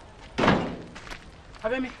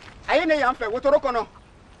 Avec moi. Aïe, n'est en fait, vous te reconnaissez.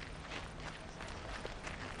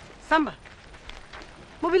 Samba.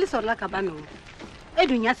 Mobile sur la cabane. Et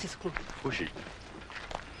du nya siskou. Oshi.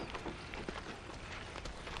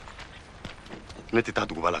 Ne t'état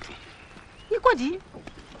de Goubalatu. Il quoi dit?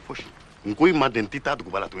 Oshi. Ngoi ma dentita de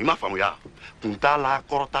Goubalatu. Il m'a fait ya. Punta la,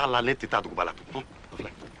 corta la, ne t'état de Goubalatu.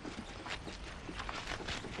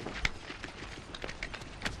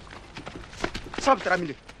 Ça va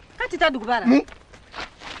terminer. Quand tu t'as de Goubala?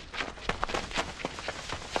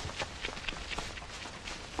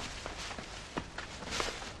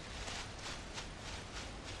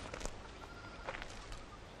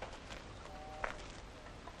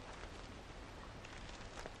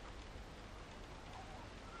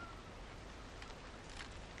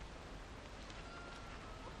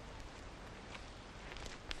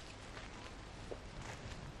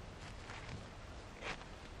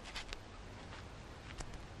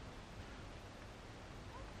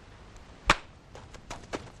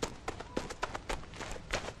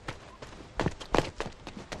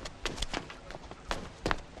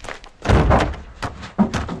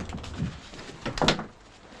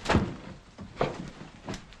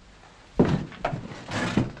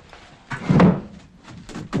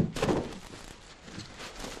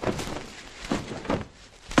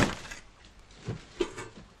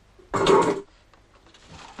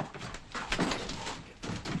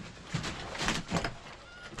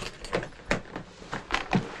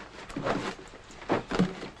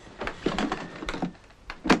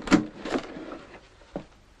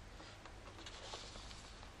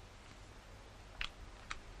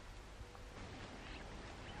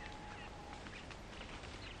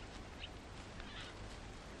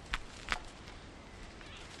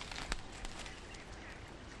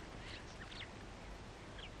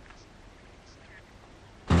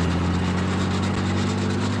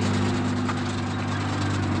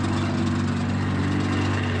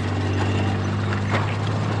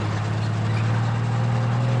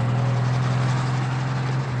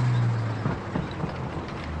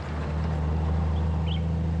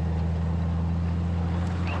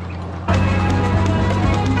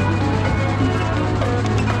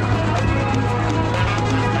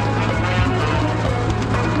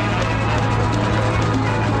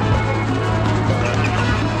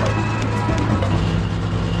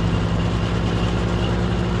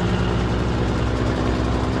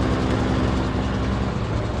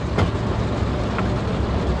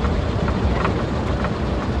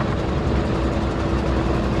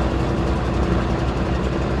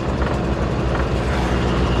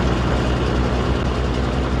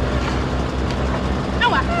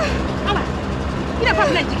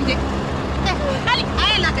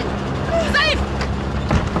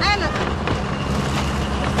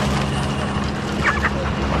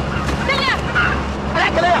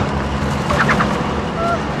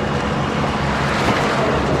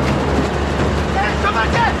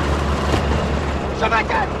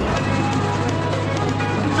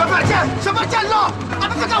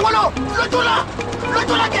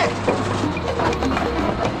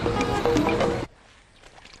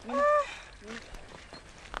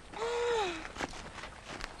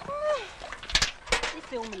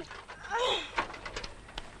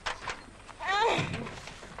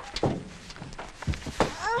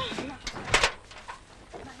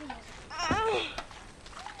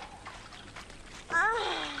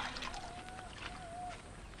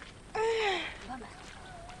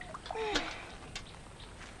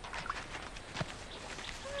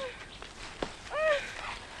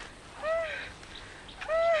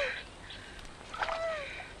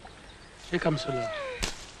 C'est comme cela.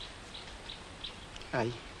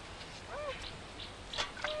 Aïe.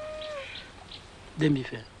 Demi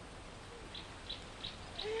fait.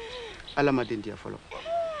 Ala ma dendi afolo.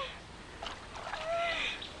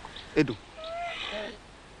 Edu.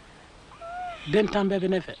 Den tambe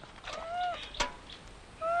bene fait.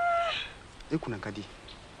 Ekuna kadi.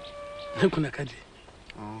 Ne kuna kadi.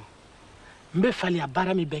 Mbe fali ya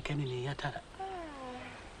bara mi beke ni yata.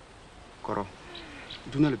 Koro.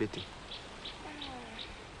 Duna le bete.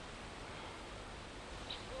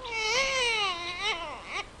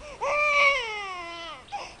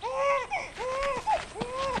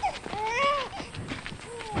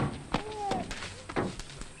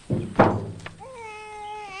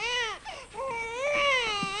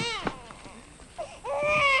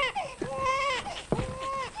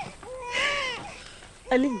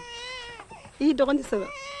 Ali, I dɔgɔnin saba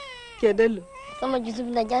kɛ dɛ lo. Sama Yusuf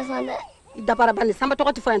na jasan dɛ. I dabara bani samba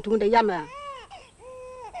tɔgɔ ti fɔ yan tugun dɛ y'a mɛn wa?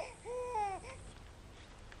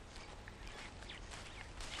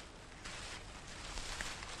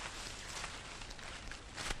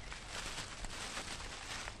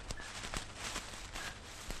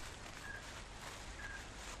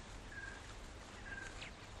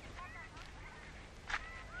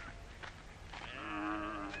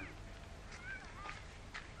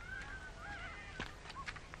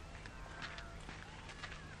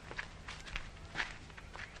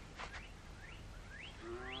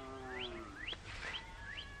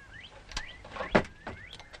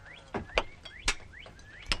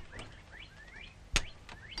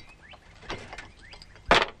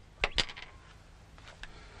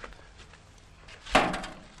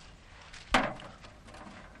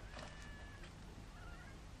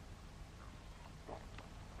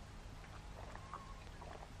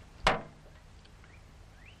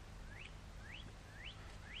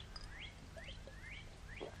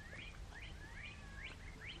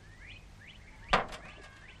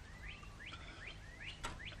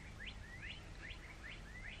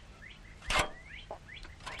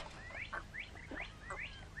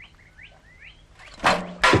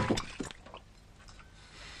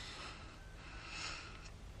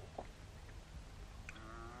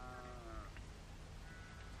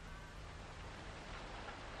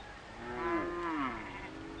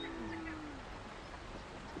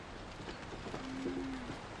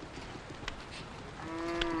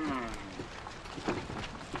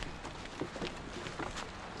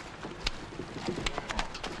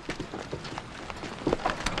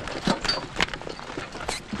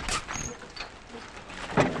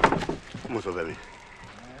 Moussa bɛ min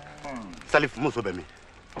Salif Moussa bɛ min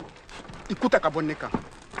I kuta ka bɔ ne kan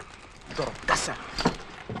dɔrɔn kasa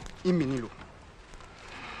I minilo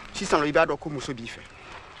sisan I b'a dɔn ko muso b'i fɛ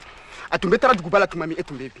a tun bɛ taga duguba la tuma min e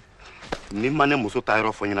tun bɛ bi ni ma ne muso ta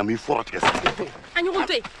yɔrɔ fɔ ɲɛna n b'i fɔrɔ tigɛ sa a ɲɔgɔn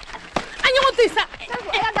to yen sa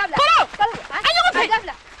Kɔrɔ a ɲɔgɔn to yen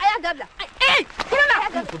a y'a dabila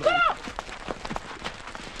Kɔrɔ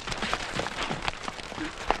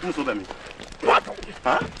muso bɛ min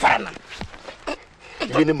fara na I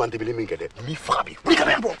bɛ ne mantebili min kɛ dɛ n b'i faga bi wuli ka bɔ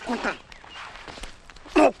yan bɔ kontan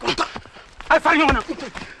a ye fara ɲɔgɔn na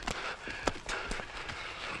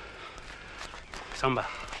Samba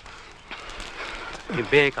nin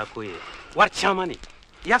bɛɛ ye ka ko ye wari caman de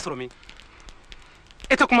I y'a sɔrɔ min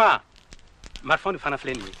e tɛ kuma marifanw de fana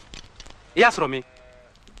filɛ nin ye I y'a sɔrɔ min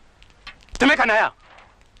tɛmɛ ka na yan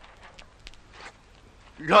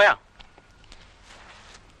lɔya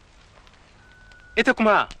e tɛ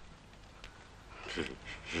kuma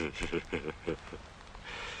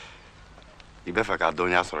I bɛ fɛ k'a dɔn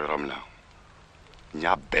n y'a sɔrɔ yɔrɔ min na n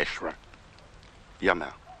y'a bɛɛ suɲɛ I y'a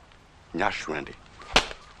mɛn n y'a suɲɛ de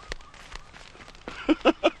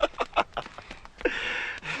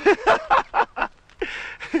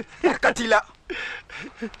barika la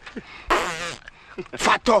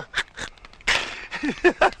fatɔ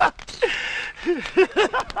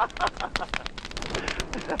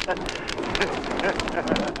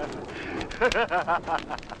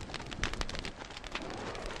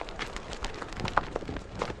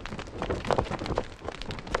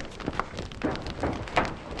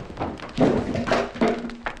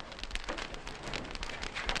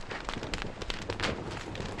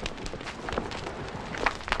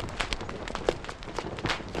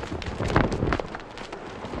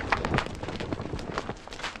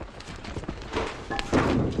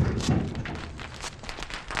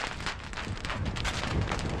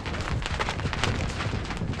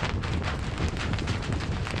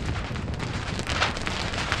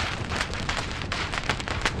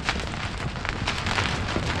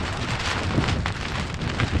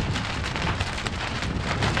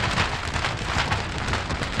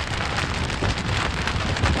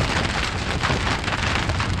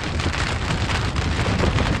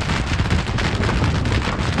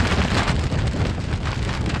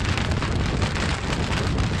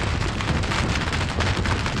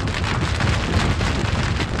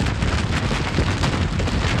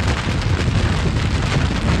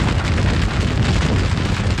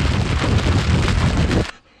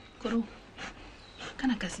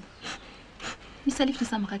salif ni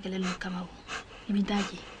sama kake lele kama ibi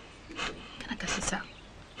daji kana kasisa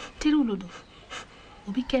tiru lodo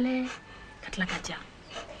obi kele katla kaja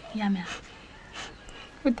yamea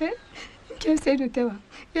ote ke se do tewa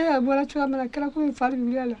ya bola chwa mala kala ko fali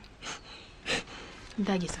bibiala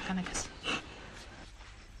daji sakana kasi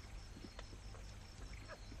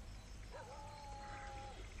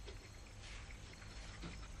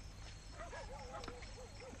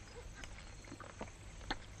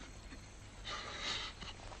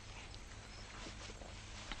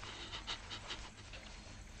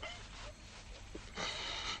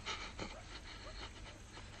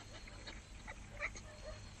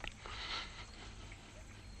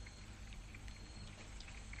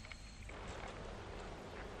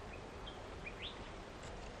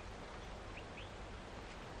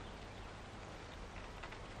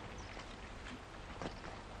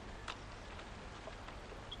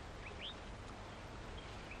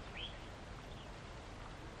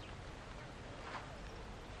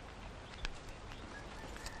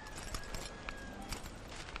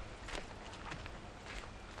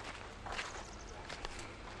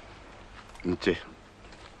Nche.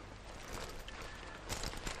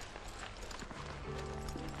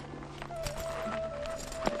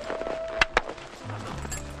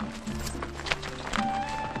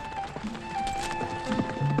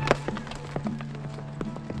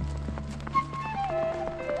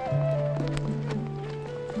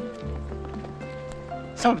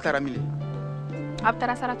 Sama bitara mili.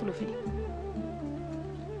 Abtara saratu fili.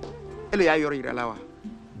 Ele ya yoro ira lawa.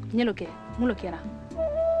 Nyelo ke, mulo kera.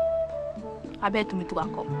 Abe tumi tuga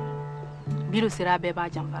ko. Biro sira abe ba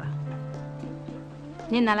jamfara.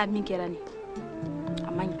 Ni nala min kera ni.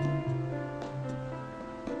 Amani.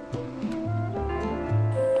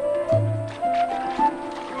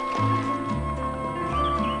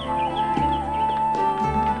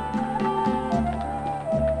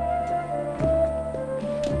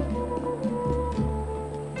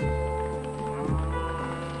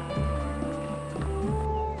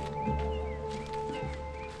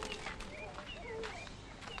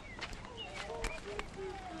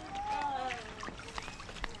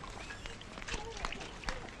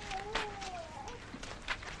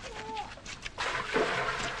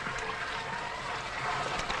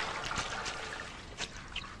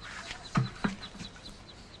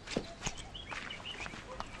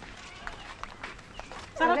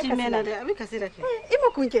 Ima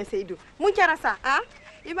kunke Seydou mun kera sa ah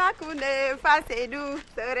ima kunde fa Seydou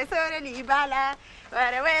sore sore li bala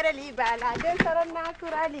were li bala den soron na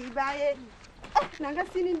kura li baye nanga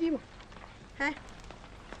sini ndima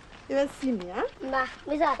iba simi ah Ma,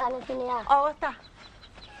 bisa ta na sini ya. Oh ta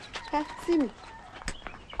simi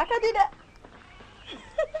akadida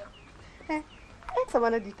sama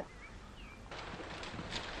na dita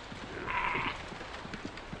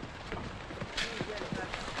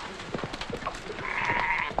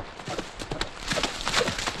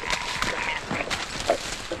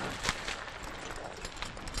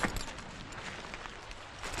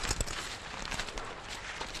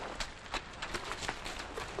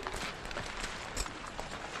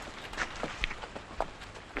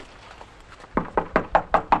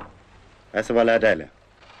Asabala dale.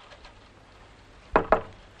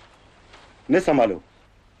 Ne samalo.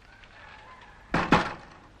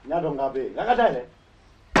 Ya donga be, ya dale.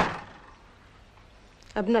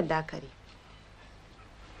 Abna dakari.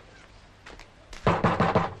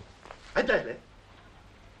 Dale.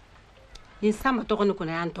 Yin sama to kono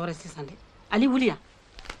kono an tore sisande. Ali wuliya.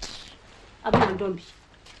 Abna dombi.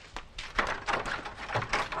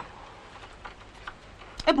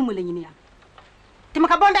 Ebu mo lenyini ya.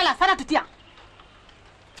 Timaka bondala sana tutia.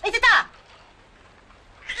 Itita.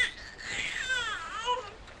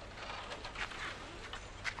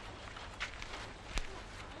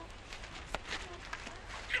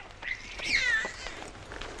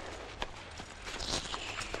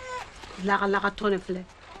 Laga tone fle.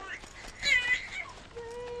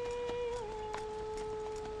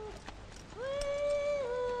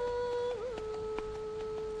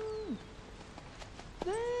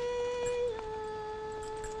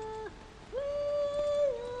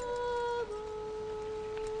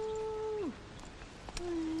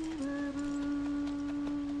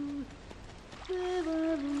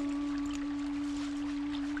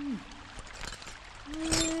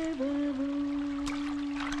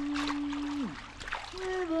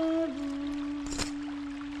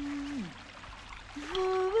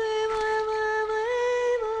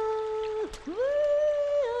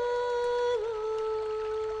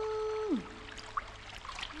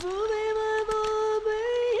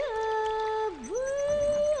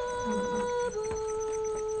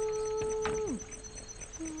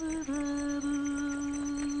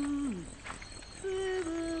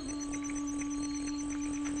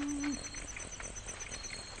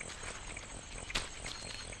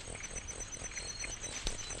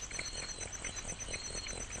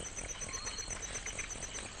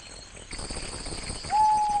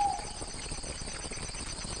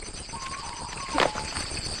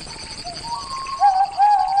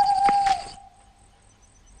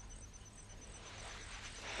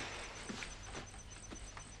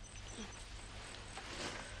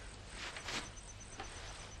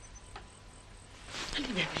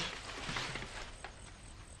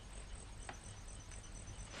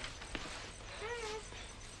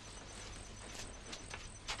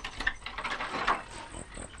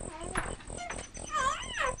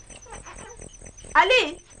 Ali.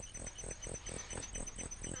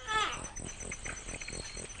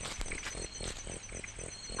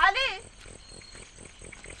 Ali.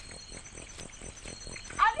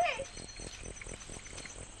 Ali.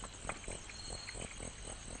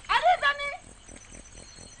 Ali Dani.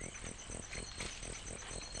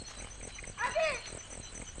 Ali.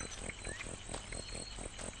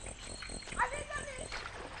 Ali Dani.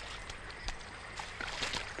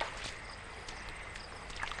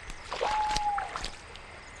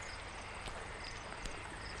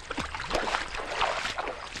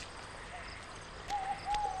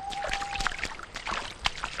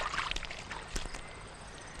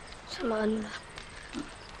 Manula.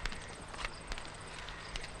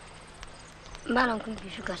 Balang kun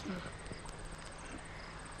bisu kasno.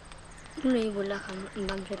 Nuna ibu lah kamu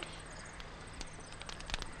embam jadi.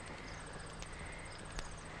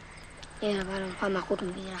 Ya balang fama aku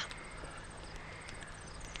tumbira.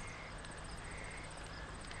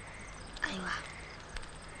 Aywa.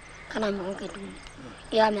 Kana mau ke tu.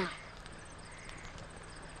 Ya na.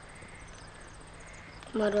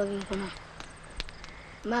 Maro bin kono.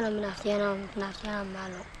 Mana menasiana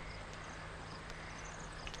malo.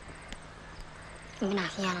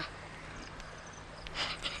 Menasiana.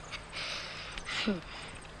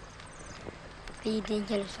 Pidi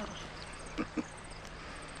jeluso.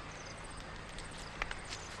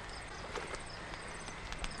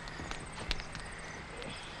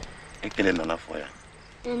 Ekele nana foya.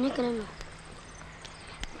 Ni kele no.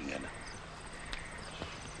 Nyana.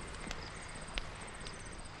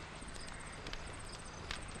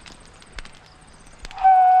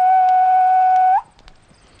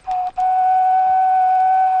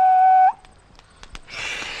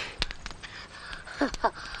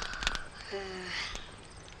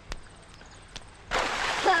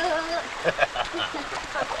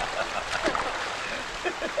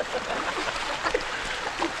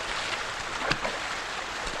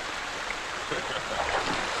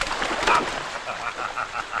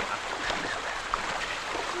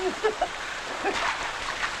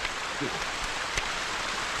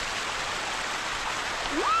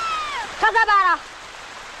 Kagabara.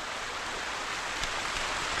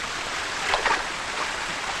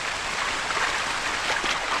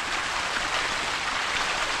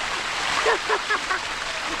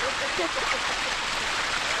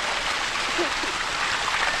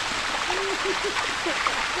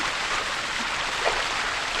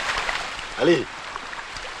 Ali,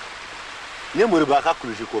 ni muriba ka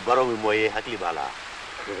kulusi ko baro mi moye hakili bala.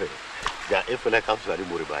 Ja e fele ka so ali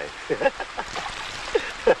muriba e.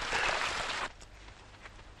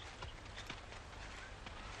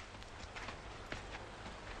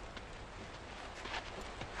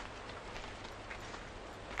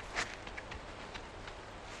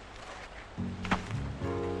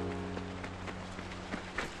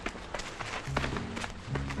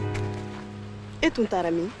 E tun taara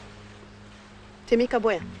min? Temi ka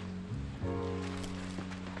bɔ yan.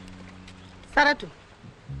 Saratu.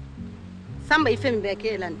 Samba ife min bɛ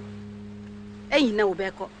kɛ la nin. E ɲinɛ o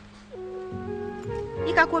bɛɛ kɔ.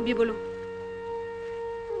 I ka ko b'i bolo.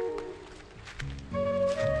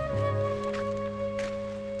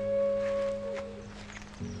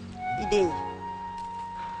 I den ye.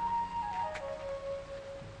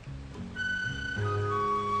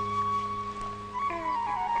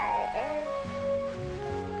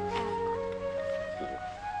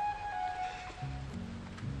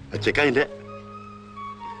 Cɛ ka ɲi dɛ.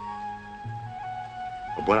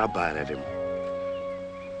 O bɔra ba yɛrɛ de ma.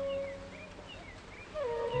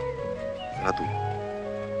 Saratu,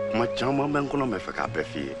 kuma caman bɛ n kɔnɔ mɛ fɛ k'a bɛɛ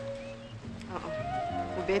f'i ye.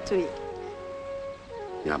 O bɛɛ to yen.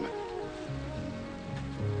 N y'a mɛn.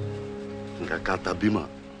 Nka k'a ta bi ma,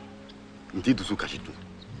 n t'i dusu kasi tun.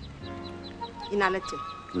 I n'ala cɛ.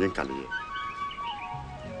 N ye n kali ye.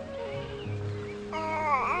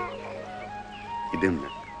 I den minɛ.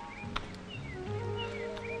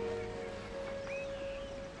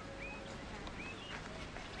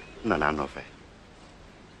 N nana a nɔfɛ.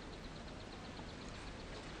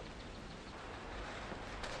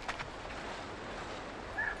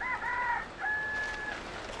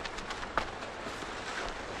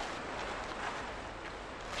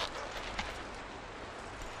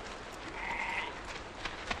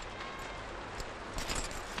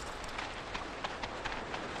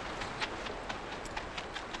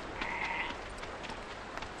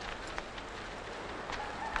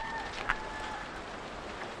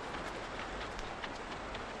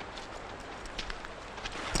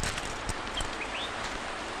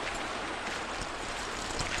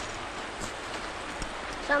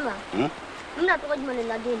 Samba. Nna tɔgɔ jumɛn de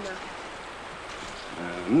la den na?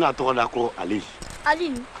 Nna tɔgɔ da ko Ali.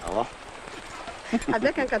 Aline. Ah ouais?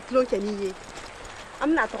 Avec un carton qui est lié.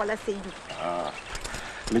 On a trop la Seydou. Ah.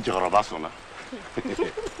 Mais tu auras son là.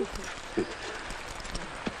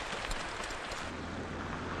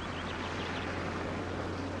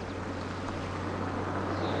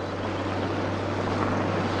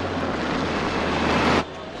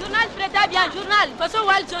 Journal Freda bien, journal. Parce que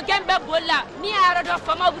Wal Jogembe Bola, ni Arado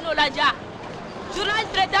Fama Bunolaja. Journal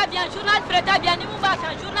Freda bien, ni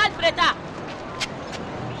Moubasa, journal Freda.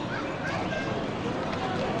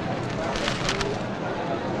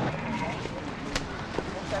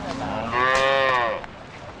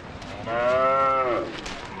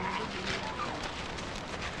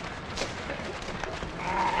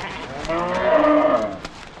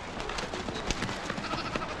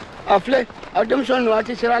 Afle, a denmisɛnw nu a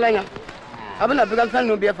tɛ sira la yan a bɛna bɛɛ ka fɛn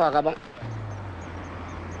ninnu bɛɛ faga ka ban.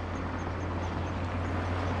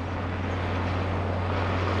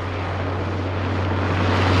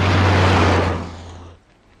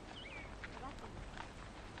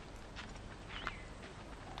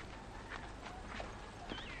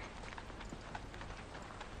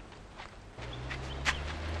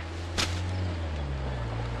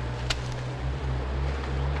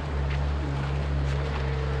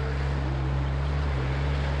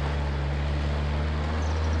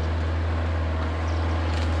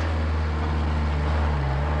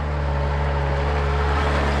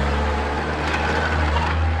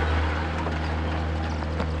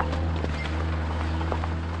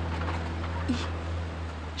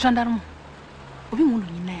 Gendarme, obi mun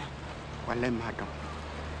ɲinina yan. Wallahi m'a dɔn.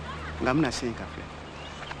 Nka n bɛna se yen ka filɛ.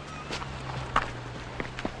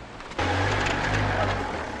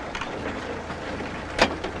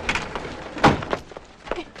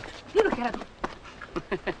 Ni lo kɛra dun?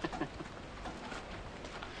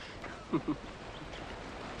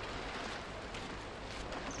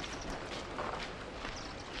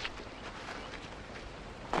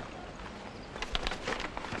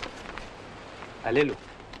 Allélo.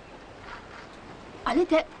 Ale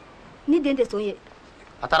tɛ ni den tɛ sɔn ye.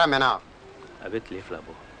 A taara mɛnna. A bɛ tile fila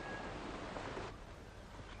bɔ.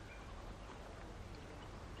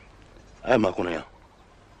 A ye maa kɔnɔ yan.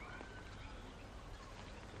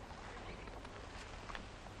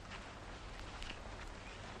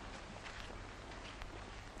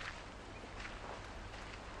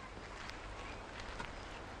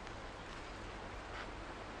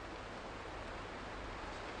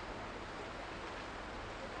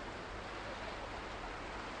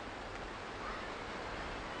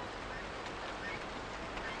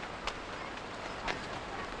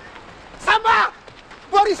 Samba!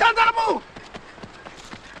 Bori gendarme!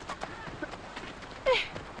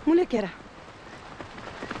 Mun de kɛra?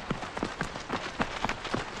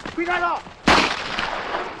 Cuidado!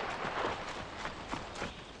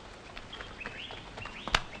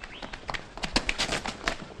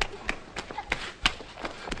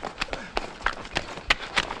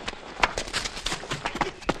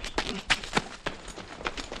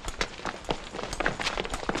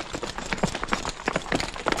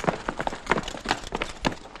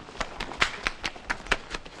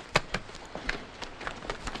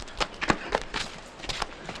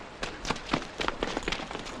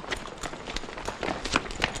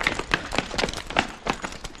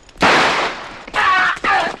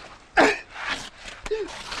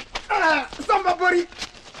 Samba Bori!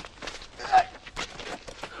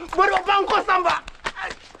 Bori o banko Samba!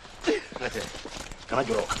 Kana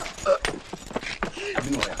jɔrɔ. A bɛ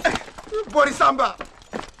nɔgɔya. Bori Samba!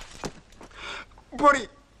 Bori!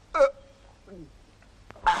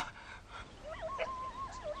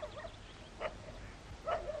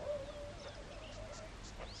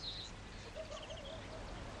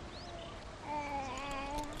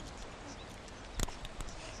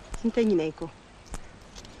 N tɛ ɲinɛ i kɔ.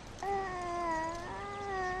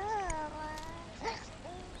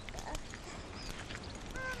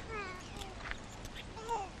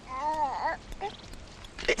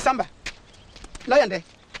 Samba, la yande.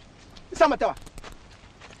 Samba tawa.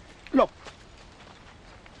 Lo.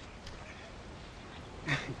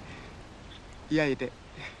 I y'a ye dɛ,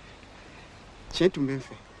 tiɲɛ tun bɛ n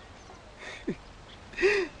fɛ.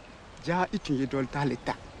 Ja i tun ye dɔ t'ale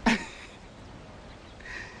ta.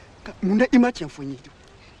 Mun na i ma tiɲɛ fɔ n ye?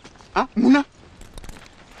 Ah, mun na?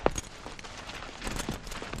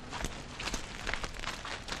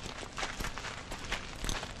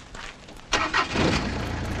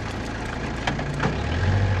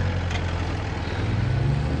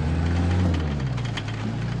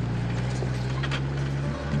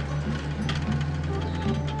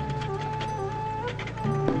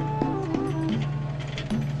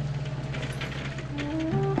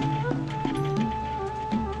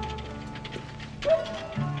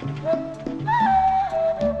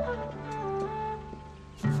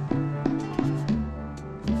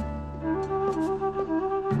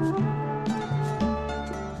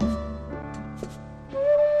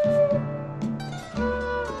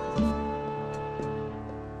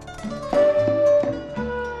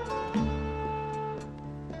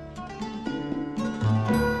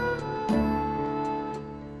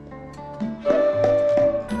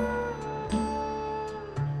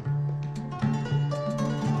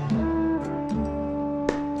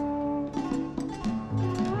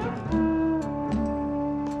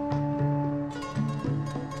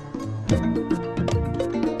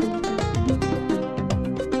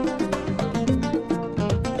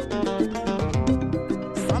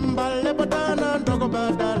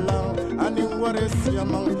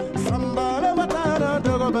 siama samba le batana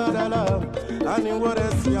dogo badala ani wore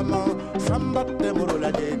siama samba te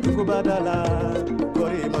murula de dugu badala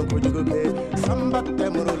kori manko jugoke samba te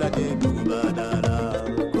murula de dugu badala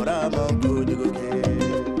kora manko jugoke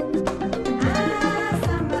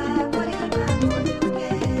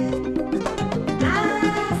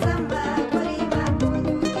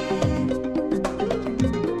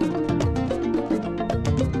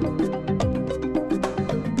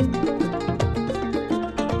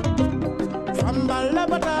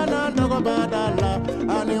badala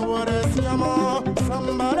ani wore siamo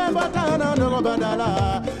sambale batana dogo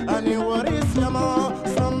badala ani wore siamo